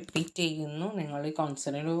repeat ചെയ്യുന്നു. നിങ്ങൾ ഈ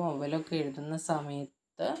കോൺസണൻറ്റ് വവലൊക്കെ എഴുതുന്ന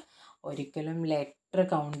സമയത്ത് ഒരിക്കലും ലെറ്റർ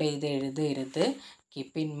കൗണ്ട് ചെയ്ത് എഴുതരുത്.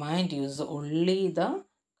 Keep in mind, use only the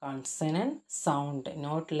consonant sound,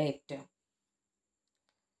 not letter.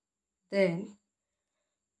 Then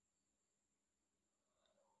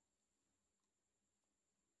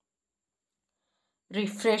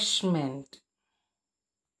refreshment,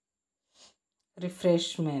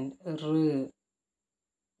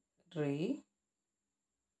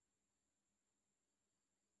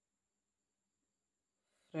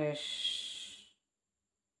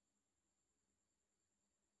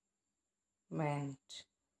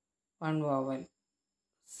 one vowel,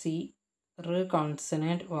 C, R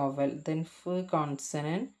consonant, vowel, then F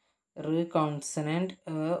consonant, R consonant,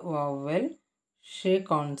 vowel, sh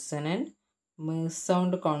consonant, m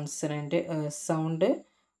sound consonant, sound,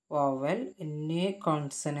 vowel, n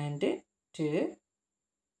consonant, t,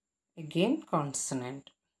 again consonant.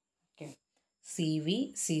 Okay. CV,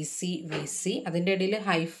 CC, VC. അതിൻ്റെ ഇടയിൽ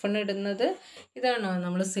hyphen ഇടുന്നത് ഇതാണ്,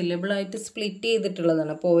 നമ്മൾ സിലബിളായിട്ട് split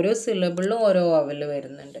ചെയ്തിട്ടുള്ളതാണ്. അപ്പോൾ ഓരോ സിലബിളിലും ഓരോ vowel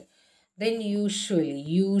വരുന്നുണ്ട്. ദെൻ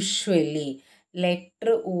യൂഷ്വലി ലെറ്റർ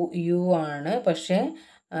യു ആണ്, പക്ഷേ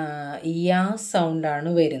യാ സൗണ്ടാണ്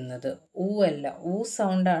വരുന്നത്, ഊ അല്ല. ഊ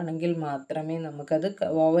സൗണ്ട് ആണെങ്കിൽ മാത്രമേ നമുക്കത്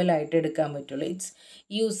വോവലായിട്ട് എടുക്കാൻ പറ്റുള്ളൂ. It's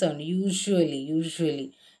you sound. Usually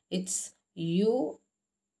it's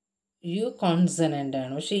you consonant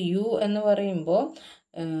ആണ്. പക്ഷെ യു എന്ന് പറയുമ്പോൾ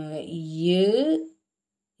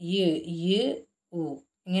ഉ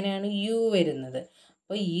ഇങ്ങനെയാണ് യു വരുന്നത്.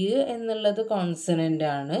 അപ്പോൾ എന്നുള്ളത് കോൺസണൻ്റ്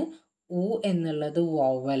ആണ്, ഉ എന്നുള്ളത്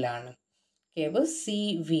വോവലാണ്. ഓക്കെ, അപ്പോൾ സി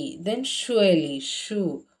വി. ദെൻ ഷ്വലി,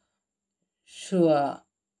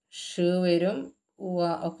 ഷു വരും, ഉവ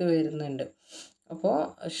ഒക്കെ വരുന്നുണ്ട്. അപ്പോൾ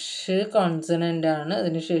ഷ് കോൺസണൻ്റ് ആണ്,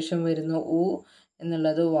 അതിനുശേഷം വരുന്ന ഉ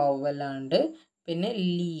എന്നുള്ളത് വോവലാണ്ട്. പിന്നെ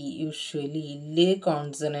യൂഷ്വലി ല്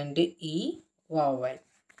consonant, E vowel.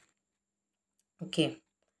 Okay,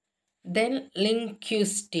 then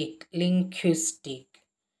linguistic.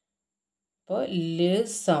 അപ്പോൾ ല്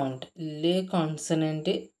സൗണ്ട്, ല്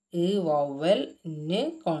കോൺസണൻ്റ്, ഇ വോവൽ, ന്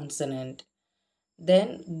കോൺസണൻ്റ്. ദെൻ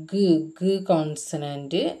ഗ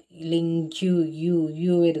കോൺസണൻ്റ്,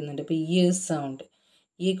 യു വരുന്നുണ്ട്. അപ്പോൾ E sound,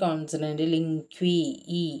 E consonant, ലിംഗ്വി,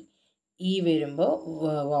 E വരുമ്പോൾ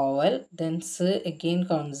വോവൽ. ദെൻ സ് again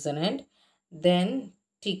consonant. Then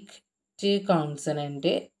tick, T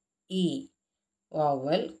consonant, E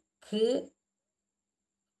vowel, k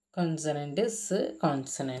consonant, s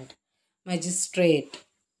consonant. Magistrate,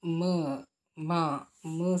 m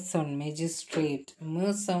sound, magistrate, m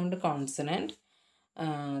sound consonant.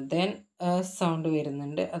 Then a sound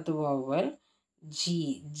വരുന്നുണ്ട്, അത് vowel.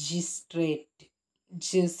 Gistrate,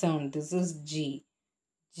 g sound, this is g,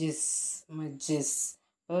 magis.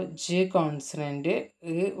 J consonant,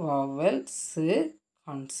 vowel, s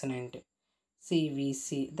consonant. CVC.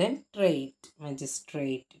 Then trait,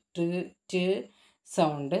 magistrate. T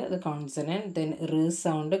sound, the consonant. Then r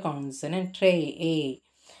sound, consonant. Tray, a,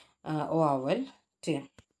 vowel, t.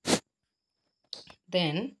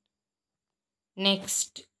 Then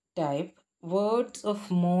next type, words of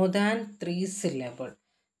more than 3 syllables.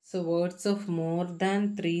 So words of more than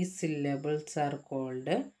 3 syllables are called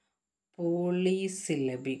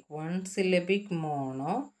polysyllabic. 1 syllabic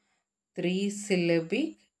mono, 3 syllabic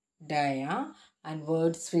dia, and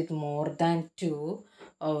words with more than 2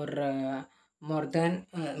 or more than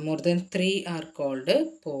 3 are called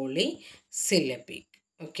polysyllabic.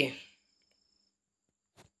 Okay,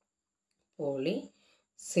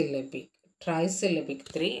 polysyllabic. Trisyllabic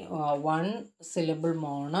 3, 1 syllable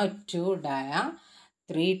mono, 2 dia,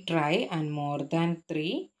 3 tri, and more than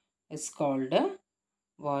 3 is called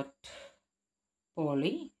what?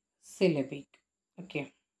 Polysyllabic. Okay,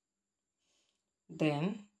 then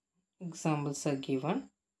examples are given.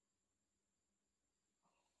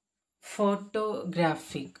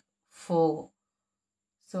 Photographic, so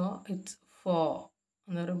it's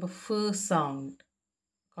another f sound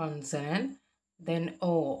consonant, then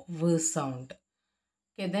o, v sound.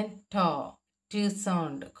 Okay, then t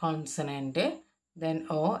sound consonant, then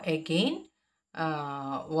o again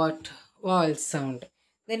what, vowel sound.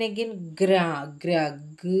 Then again gra,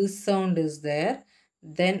 g sound is there,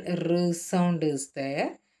 then r sound is there,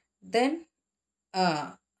 then a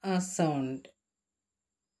sound,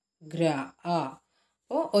 gra, a.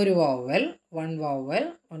 Oh, ഒരു vowel, one vowel,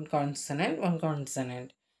 one consonant.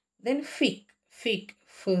 Then fic,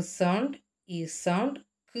 f sound, e sound,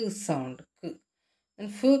 k sound, k. Then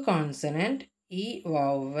f consonant, e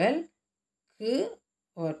vowel, k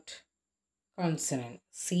what, consonant,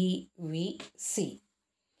 c, v, c.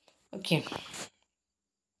 Okay,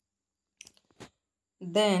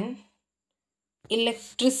 then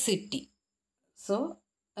electricity. So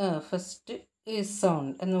first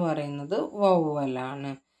sound എന്ന് പറയുന്നത്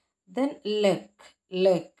വവ്വലാണ്. Then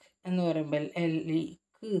ലെക്ക് എന്ന് പറയുമ്പോൾ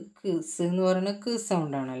സ് എന്ന് പറയുന്നത് ക്ക്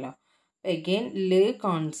sound ആണല്ലോ. Again ല്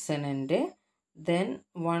consonant, then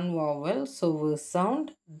one vowel, so വ്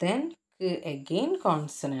സൗണ്ട്, ദെൻ ക്ക് again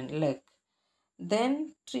consonant, ലെക്ക്. Then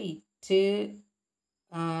tree,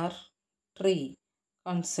 R, tree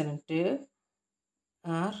consonant,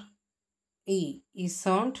 R, e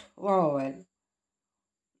sound, vowel.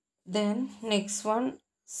 Then next one,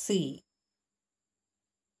 C,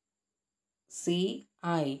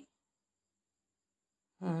 I,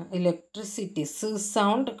 electricity, S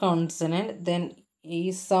sound consonant, then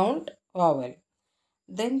E sound, vowel.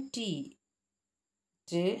 then T,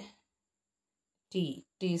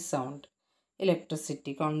 T sound,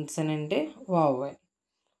 electricity, consonant, vowel.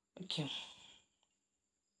 Okay.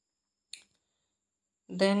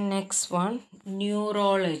 Then next one,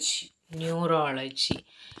 neurology. New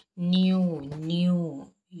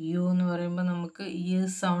U എന്ന് പറയുമ്പോൾ നമുക്ക് ഈ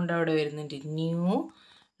sound അവിടെ വരുന്നുണ്ട്.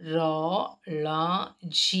 Neurology.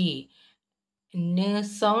 ന്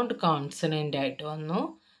sound consonant ആയിട്ട് വന്നു.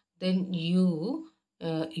 Then you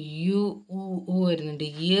വരുന്നുണ്ട്.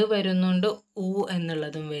 വരുന്നുണ്ട്,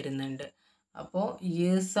 എന്നുള്ളതും വരുന്നുണ്ട്. അപ്പോൾ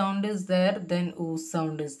sound is there, then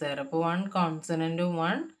sound is there. അപ്പോൾ one കോൺസണൻറ്റും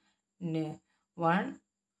one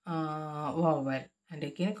vowel and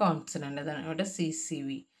again consonant. അതാണ് ഇവിടെ CCV.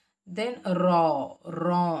 ദെൻ റോ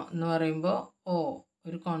എന്ന് പറയുമ്പോൾ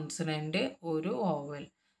ഒരു കോൺസണൻ്റ് ഒരു vowel.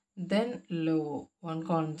 Then law, one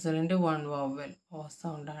consonant one vowel,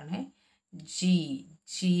 sound ആണ്. ജി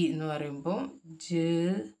എന്ന് പറയുമ്പോൾ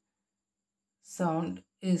sound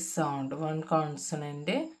is sound, one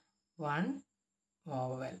consonant one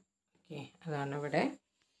vowel. Okay, അതാണ് ഇവിടെ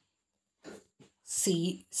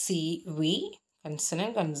CCV.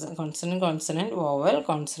 consonant, consonant, vowel,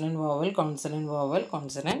 consonant, vowel, consonant, vowel,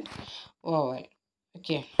 consonant, vowel.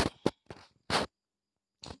 Okay.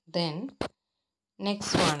 Then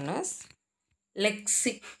next one is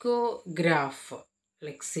lexicograph.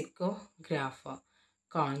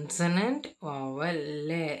 Consonant, vowel,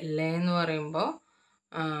 le എന്ന് പറയുമ്പോൾ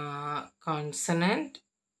consonant,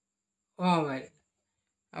 vowel.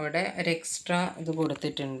 അവിടെ ഒരു extra ഇത്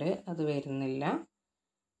കൊടുത്തിട്ടുണ്ട്, അത് വരുന്നില്ല.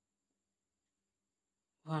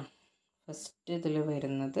 ഫസ്റ്റ് ഇതിൽ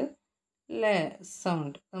വരുന്നത്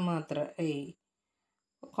സൗണ്ട് മാത്രം,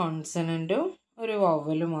 കോൺസണൻറ്റും ഒരു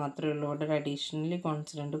വവലും മാത്രമേ ഉള്ളൂ. ഇവിടെ അഡീഷണലി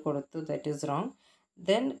കോൺസണൻറ്റ് കൊടുത്തു, that is wrong.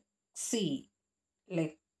 Then C,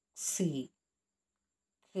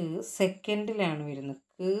 സെക്കൻഡിലാണ്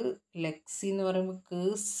വരുന്നത്. ലെക്സി എന്ന് പറയുമ്പോൾ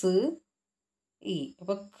സ് ഇ.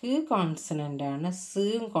 അപ്പോൾ കോൺസണൻ്റ് ആണ്,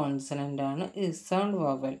 കോൺസണൻ്റ് ആണ്, സൗണ്ട്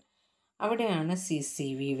വവൽ. അവിടെയാണ്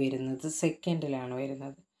CCV വരുന്നത്, സെക്കൻഡിലാണ്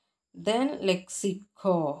വരുന്നത്. ദെൻ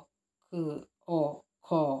ലെക്സിക്കോ,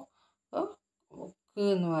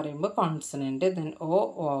 എന്ന് പറയുമ്പോൾ consonant, then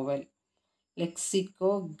vowel.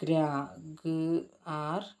 ലെക്സിക്കോ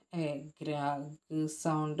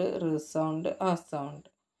sound, sound, sound.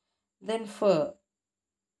 Then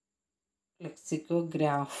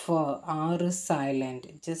lexicographer, silent,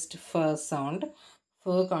 just sound,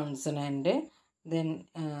 consonant, then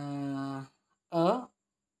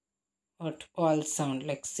all sound,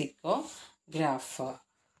 lexicographer.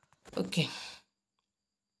 Okay.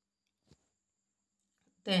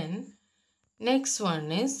 Then next one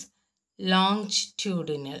is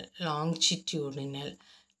longitudinal.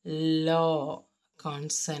 Law,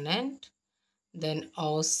 consonant, then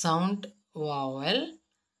O sound, vowel,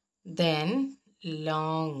 then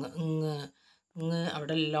long,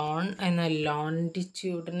 അവിടെ loan എന്ന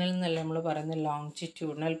ലോണ്ടിറ്റ്യൂഡിനൽ എന്നല്ല നമ്മൾ പറയുന്നത്,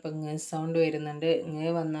 longitudinal. ഇപ്പം sound വരുന്നുണ്ട്,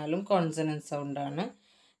 വന്നാലും consonant സൗണ്ടാണ്.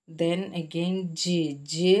 Then again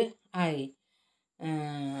I,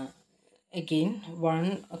 again one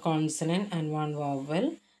consonant and one vowel.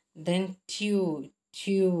 Then ട്യൂ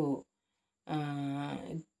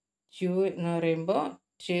എന്ന് പറയുമ്പോൾ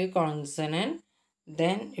consonant,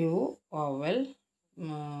 then vowel,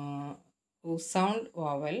 sound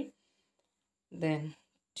vowel. Then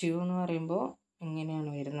ട്യൂ എന്ന് പറയുമ്പോൾ എങ്ങനെയാണ്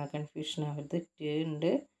വരുന്നത്, കൺഫ്യൂഷൻ ആവരുത്. ട്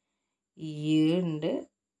ഉണ്ട്, ഉണ്ട്,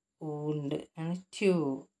 ഉണ്ട്, ആണ് ട്യൂ.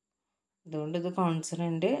 അതുകൊണ്ട് ഇത്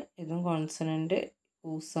കോൺസണൻറ്റ്, ഇതും കോൺസണൻറ്റ്,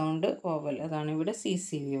 സൗണ്ട് വവൽ. അതാണ് ഇവിടെ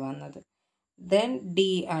CCV വന്നത്. Then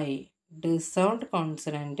DI, sound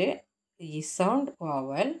consonant, sound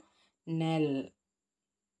vowel. നെൽ,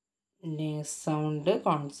 sound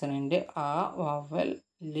consonant, vowel,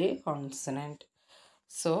 consonant.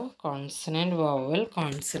 So consonant, vowel,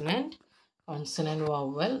 consonant,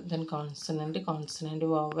 vowel, then consonant,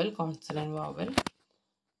 vowel, consonant, vowel.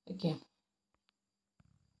 Okay.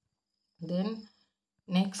 Then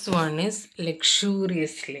next one is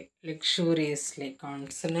luxuriously.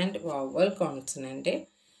 Consonant, vowel, consonant,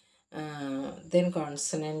 then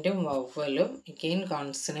consonant, vowel, again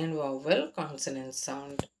consonant, vowel, consonant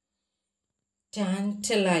sound.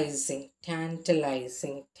 Tantalizing, tan,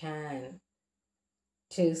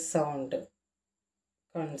 sound,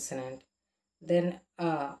 consonant. Then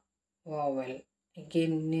vowel,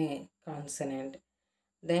 again consonant.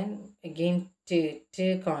 Then again t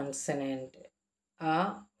consonant,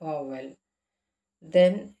 vowel.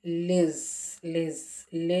 Then Liz,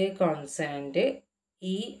 consonant,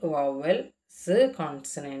 vowel,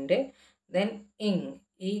 consonant. Then ing,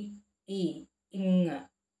 ing,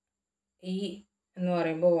 എന്ന്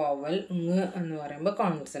പറയുമ്പോൾ vowel, ng എന്ന് പറയുമ്പോൾ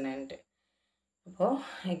consonant. അപ്പോൾ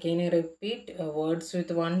again I repeat, words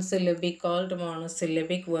with one syllable called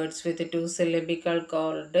monosyllabic, words with two syllabic are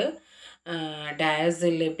called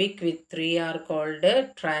disyllabic, with three are called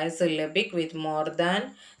trisyllabic, with more than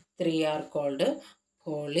three are called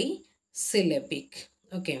polysyllabic.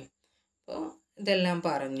 Okay, അപ്പോൾ ഇതെല്ലാം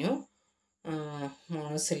പറഞ്ഞു.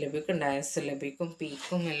 മോണോസിലബിക്കും ഡയസിലബിക്കും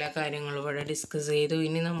പീക്കും എല്ലാ കാര്യങ്ങളും ഇവിടെ discuss ചെയ്തു.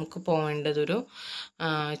 ഇനി നമുക്ക് പോകേണ്ടതൊരു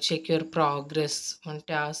check your progress. One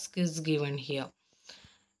task is given here.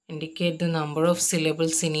 Indicate the number of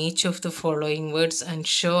syllables in each of the following words and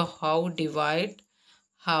show how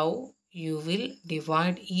you will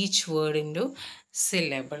divide each word into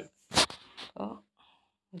syllable. അപ്പോൾ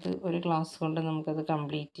ഇത് ഒരു ക്ലാസ് കൊണ്ട് നമുക്കത്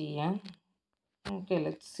complete ചെയ്യാം. Okay,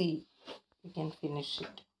 let's see. We can finish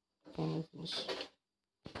it.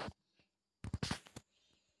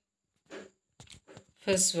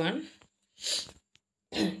 First one,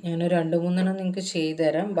 ഞാനൊരു 2-3 നിങ്ങൾക്ക് ചെയ്തു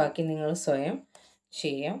തരാം, ബാക്കി നിങ്ങൾ സ്വയം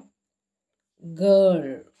ചെയ്യാം. ഗേൾ,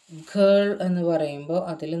 ഗേൾ എന്ന് പറയുമ്പോൾ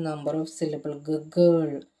അതിൽ number of syllable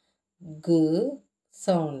girl, g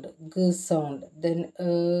sound, g sound, then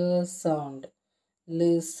sound, l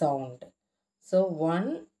sound. So one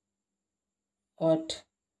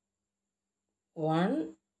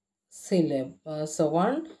syllable, so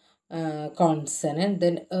one consonant,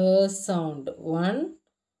 then sound, one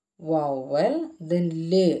vowel, then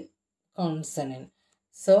l consonant.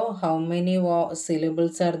 So how many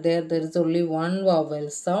syllables are there? There is only one vowel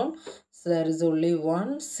sound, so there is only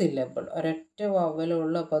one syllable. ഒരൊറ്റ vowel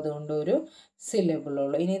ഉള്ളൂ, അപ്പോൾ അതുകൊണ്ട് ഒരു syllable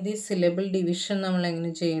ഉള്ളൂ. ഇനി ഇത് syllable division നമ്മൾ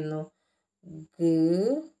എങ്ങനെ ചെയ്യുന്നു? g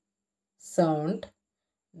sound,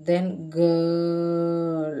 then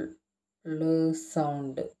girl, l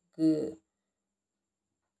sound,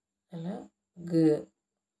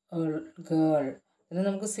 girl. ഇത്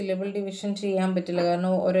നമുക്ക് സിലബിൾ ഡിവിഷൻ ചെയ്യാൻ പറ്റില്ല,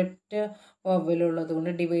 കാരണം ഒരൊറ്റ വവലുള്ളത്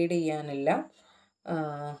കൊണ്ട് ഡിവൈഡ് ചെയ്യാനില്ല.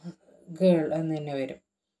 ഗേൾ എന്ന് തന്നെ വരും.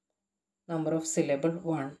 Number of syllable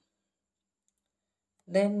 1.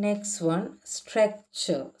 Then next one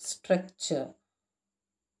structure.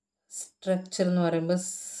 Structure എന്ന് പറയുമ്പോൾ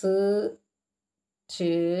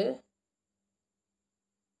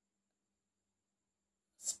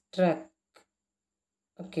struck.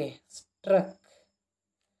 Okay, struck.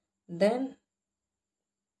 Then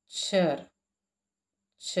chair.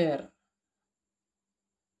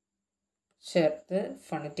 ഇത്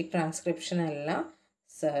ഫോണറ്റിക് ട്രാൻസ്ക്രിപ്ഷൻ അല്ല,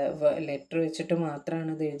 ലെറ്റർ വെച്ചിട്ട് മാത്രമാണ്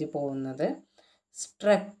ഇത് എഴുതി പോകുന്നത്.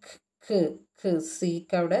 സ്ട്രക്ക്,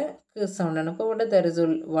 സീക്ക് അവിടെ ക്ക് സൗണ്ടാണ്, അപ്പോൾ ഇവിടെ there is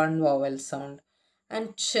one vowel sound.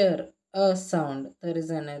 And ചെർ, A sound, there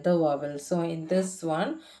is another vowel. So in this one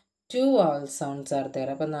 2 vowel sounds are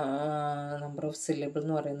there. അപ്പോൾ നമ്പർ ഓഫ് സിലബിൾ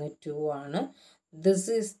എന്ന് പറയുന്നത് 2 ആണ്. This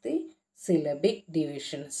is the syllabic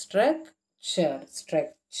division. Structure.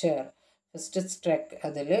 First struck,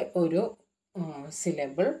 അതിൽ ഒരു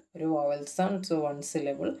syllable, ഒരു vowel sound, so one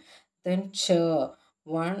syllable. Then chair,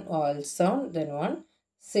 one vowel sound, then one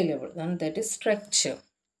syllable. Then that is structure.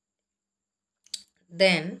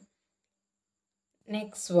 Then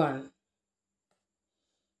next one,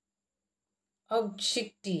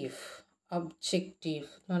 objective.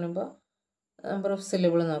 എന്ന് പറയുമ്പോൾ number of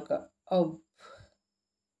syllable നോക്കാം.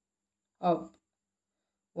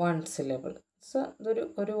 one syllable. So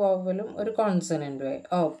ഒരു വവലും ഒരു കോൺസണൻറ്റും ആയി.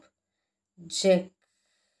 Object.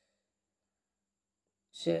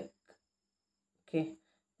 Okay,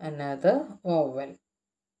 another vowel,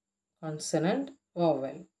 consonant,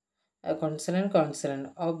 vowel, consonant.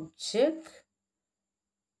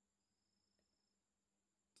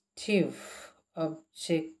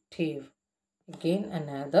 Objective. Again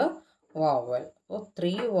another vowel. So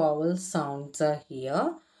 3 vowel sounds are here.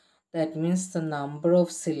 That means the number of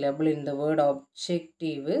syllable in the word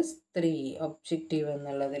objective is 3. Objective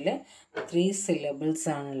എന്നുള്ളതിൽ 3 syllables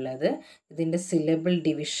ആണുള്ളത്. ഇതിൻ്റെ syllable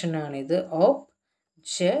division ആണിത്.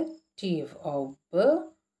 Objective.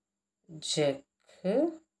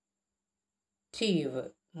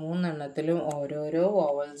 മൂന്നെണ്ണത്തിലും ഓരോരോ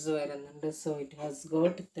vowels വരുന്നുണ്ട്. So it has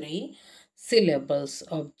got 3 syllables.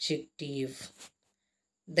 Objective.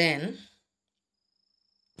 Then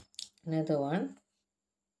another one,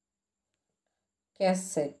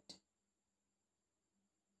 cassette.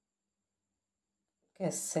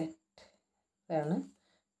 ആണ്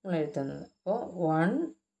നമ്മൾ എഴുതുന്നത്. അപ്പോൾ 1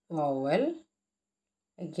 vowel,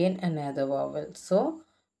 again another vowel. So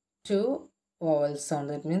 2 vowel sound,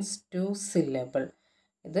 that means 2 syllable.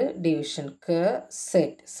 ഇത് ഡിവിഷൻ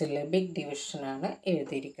cassette, syllabic division ആണ്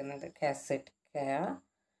എഴുതിയിരിക്കുന്നത്. cassette,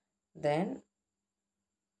 then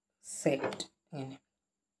set. ഇങ്ങനെ.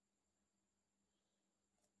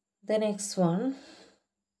 The next one,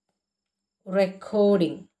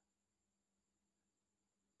 recording,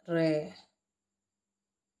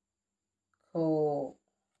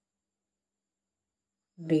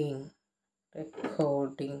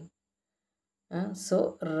 recording.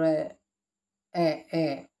 So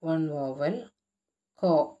one vowel,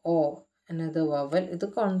 o another vowel.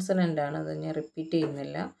 This consonant aanu, I repeat it.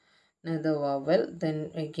 Another vowel,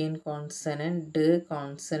 then again consonant, d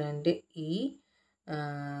consonant, e,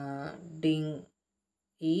 ding,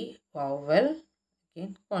 e vowel,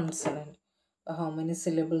 again consonant. How many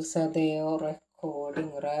syllables are there?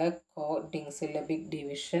 Recording, syllabic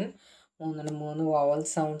division. 3 vowel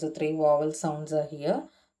sounds, 3 vowel sounds are here.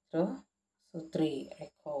 So 3,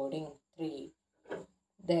 recording, 3.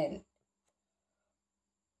 Then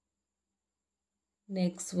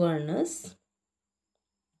next one is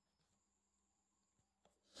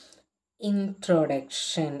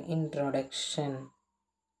introduction.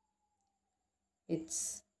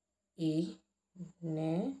 It's intro.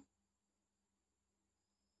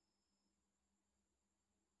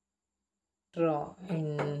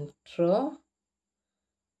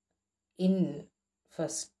 In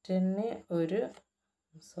first intro,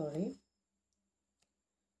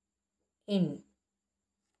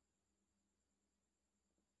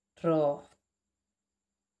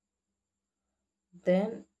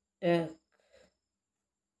 then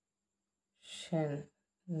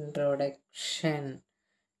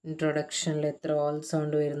introduction letter all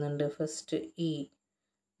sound വരുന്നുണ്ട്. First e,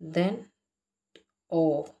 then o,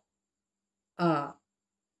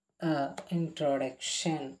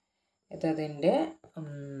 introduction. ഇതതിൻ്റെ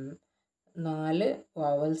 4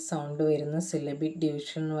 vowel sound വരുന്ന syllabic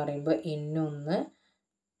division എന്ന് പറയുമ്പോൾ in 1,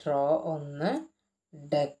 tro 1,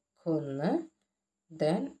 dec 1,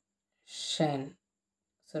 then shen.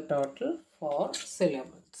 So total 4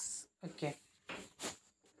 syllables. Okay.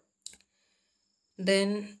 Then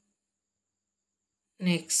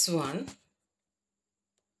next one,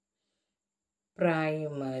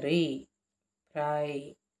 primary.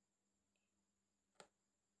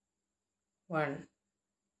 One,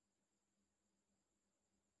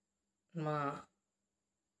 ma,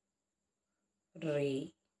 re.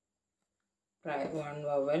 One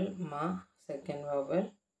vowel, ma, second vowel,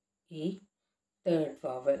 e, third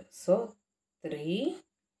vowel. So 3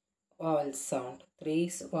 vowel sound.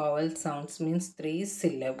 3 vowel sounds means 3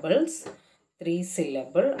 syllables. 3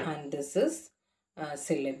 syllable, and this is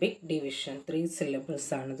syllabic division. 3 syllables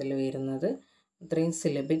ആണ് ഇതിൽ വരുന്നത്. 3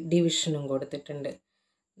 syllabic division കൊടുത്തിട്ടുണ്ട്.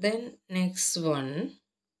 Then next one,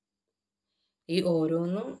 ഈ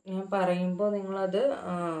ഓരോന്നും ഞാൻ പറയുമ്പോൾ നിങ്ങളത്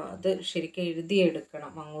അത് ശരിക്കും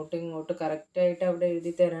എഴുതിയെടുക്കണം. അങ്ങോട്ടും ഇങ്ങോട്ടും കറക്റ്റായിട്ട് അവിടെ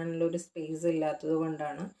എഴുതി തരാനുള്ള ഒരു സ്പേസ് ഇല്ലാത്തത്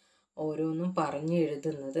കൊണ്ടാണ് ഓരോന്നും പറഞ്ഞ്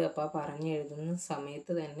എഴുതുന്നത്. അപ്പോൾ ആ പറഞ്ഞ് എഴുതുന്ന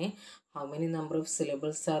സമയത്ത് തന്നെ how many number of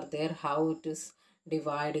syllables are there, how it is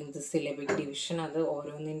dividing the syllabic division, അത്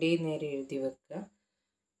ഓരോന്നിൻ്റെയും നേരെ എഴുതി വെക്കുക.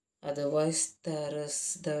 Otherwise there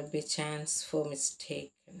will be chance for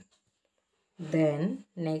mistake. Then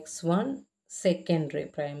next one, secondary.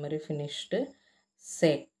 Primary finished,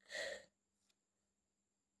 sec.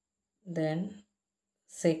 Then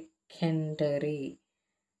secondary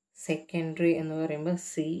എന്ന് പറയുമ്പോൾ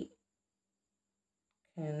c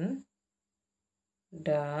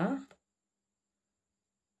da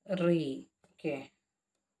re. Okay,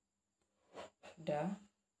 da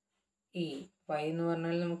e. y എന്ന്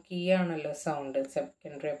പറഞ്ഞാൽ നമുക്ക് e ആണല്ലോ സൗണ്ട്.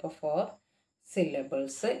 സെക്കൻഡറി. അപ്പോൾ 4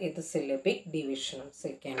 syllables. ഇത് syllabic division,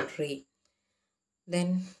 secondary. Then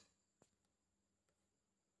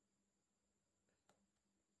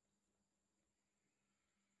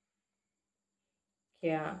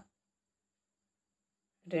kya,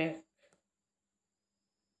 rec,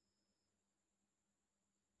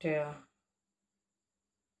 ta,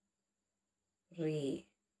 re,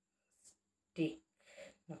 stick.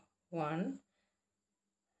 1,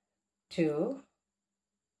 2,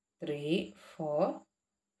 3, 4,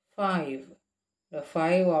 5. The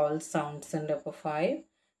 5 vowel sounds ഉണ്ട്. അപ്പോൾ 5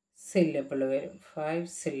 syllable വരും. 5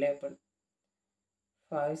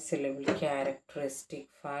 syllable characteristic,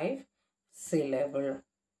 5 syllable.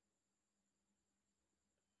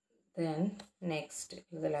 Then next,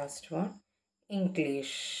 the last one,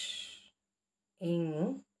 English.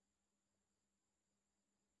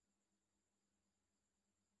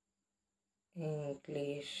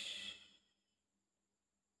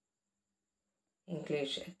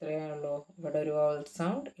 English എത്രയാണല്ലോ? ഇവിടെ ഒരു vowel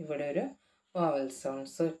sound, ഇവിടെ ഒരു vowel sound.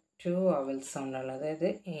 So 2 vowel sound ആണ്. അതായത്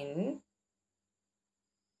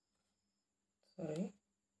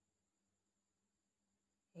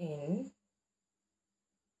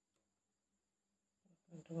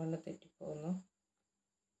കൊണ്ട് തെറ്റിപ്പോകുന്നു.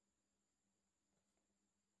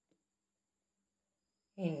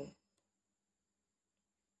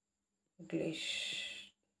 English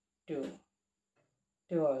 2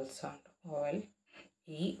 vowel sound, vowel,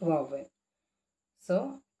 E vowel. So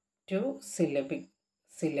 2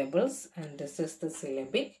 syllables, and this is the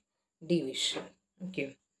syllabic division. Okay.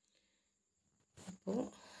 അപ്പോൾ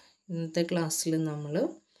ഇന്നത്തെ ക്ലാസ്സിൽ നമ്മൾ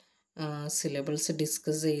സിലബിൾസ്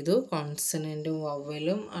ഡിസ്കസ് ചെയ്തു. കോൺസണൻറ്റും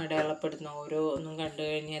വവലും അടയാളപ്പെടുന്ന ഓരോന്നും കണ്ടു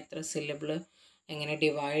കഴിഞ്ഞാൽ എത്ര സിലബിൾ എങ്ങനെ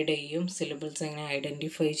ഡിവൈഡ് ചെയ്യും, സിലബിൾസ് എങ്ങനെ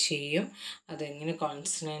ഐഡൻറ്റിഫൈ ചെയ്യും, അതെങ്ങനെ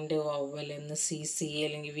കോൺസണൻറ്റ് വവൽ എന്ന് CC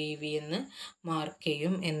അല്ലെങ്കിൽ VV എന്ന് മാർക്ക്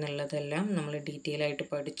ചെയ്യും എന്നുള്ളതെല്ലാം നമ്മൾ ഡീറ്റെയിൽ ആയിട്ട്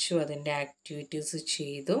പഠിച്ചു. അതിൻ്റെ ആക്ടിവിറ്റീസ്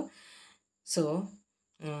ചെയ്തു. സോ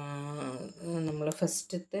നമ്മൾ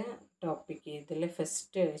ഫസ്റ്റത്തെ ടോപ്പിക്ക്, ഇതിലെ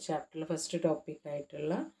ഫസ്റ്റ് ചാപ്റ്ററിലെ ഫസ്റ്റ്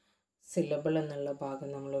ടോപ്പിക്കായിട്ടുള്ള syllable എന്നുള്ള ഭാഗം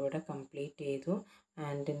നമ്മളിവിടെ കംപ്ലീറ്റ് ചെയ്തു.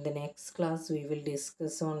 And in the next class we will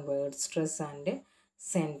discuss on word stress and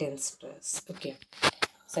sentence stress. Okay.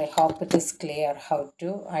 So I hope it is clear how to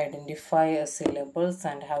identify syllables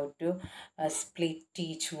and how to split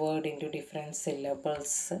each word into different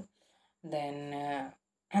syllables. Then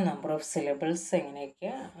number of syllables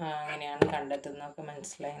എങ്ങനെയാണ് കണ്ടെത്തുന്നതൊക്കെ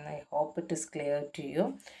മനസ്സിലായെന്ന് I hope it is clear to you,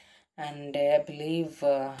 and I believe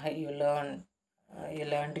you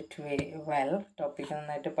learned it very well. Topic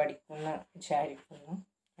നന്നായിട്ട് പഠിക്കുമെന്ന് വിചാരിക്കുന്നു.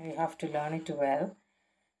 You have to learn it well.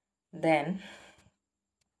 Then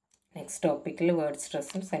next topic word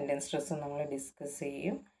stressum sentence stressum നമ്മൾ discuss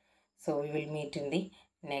ചെയ്യും. So we will meet in the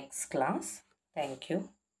next class. Thank you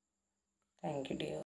dear.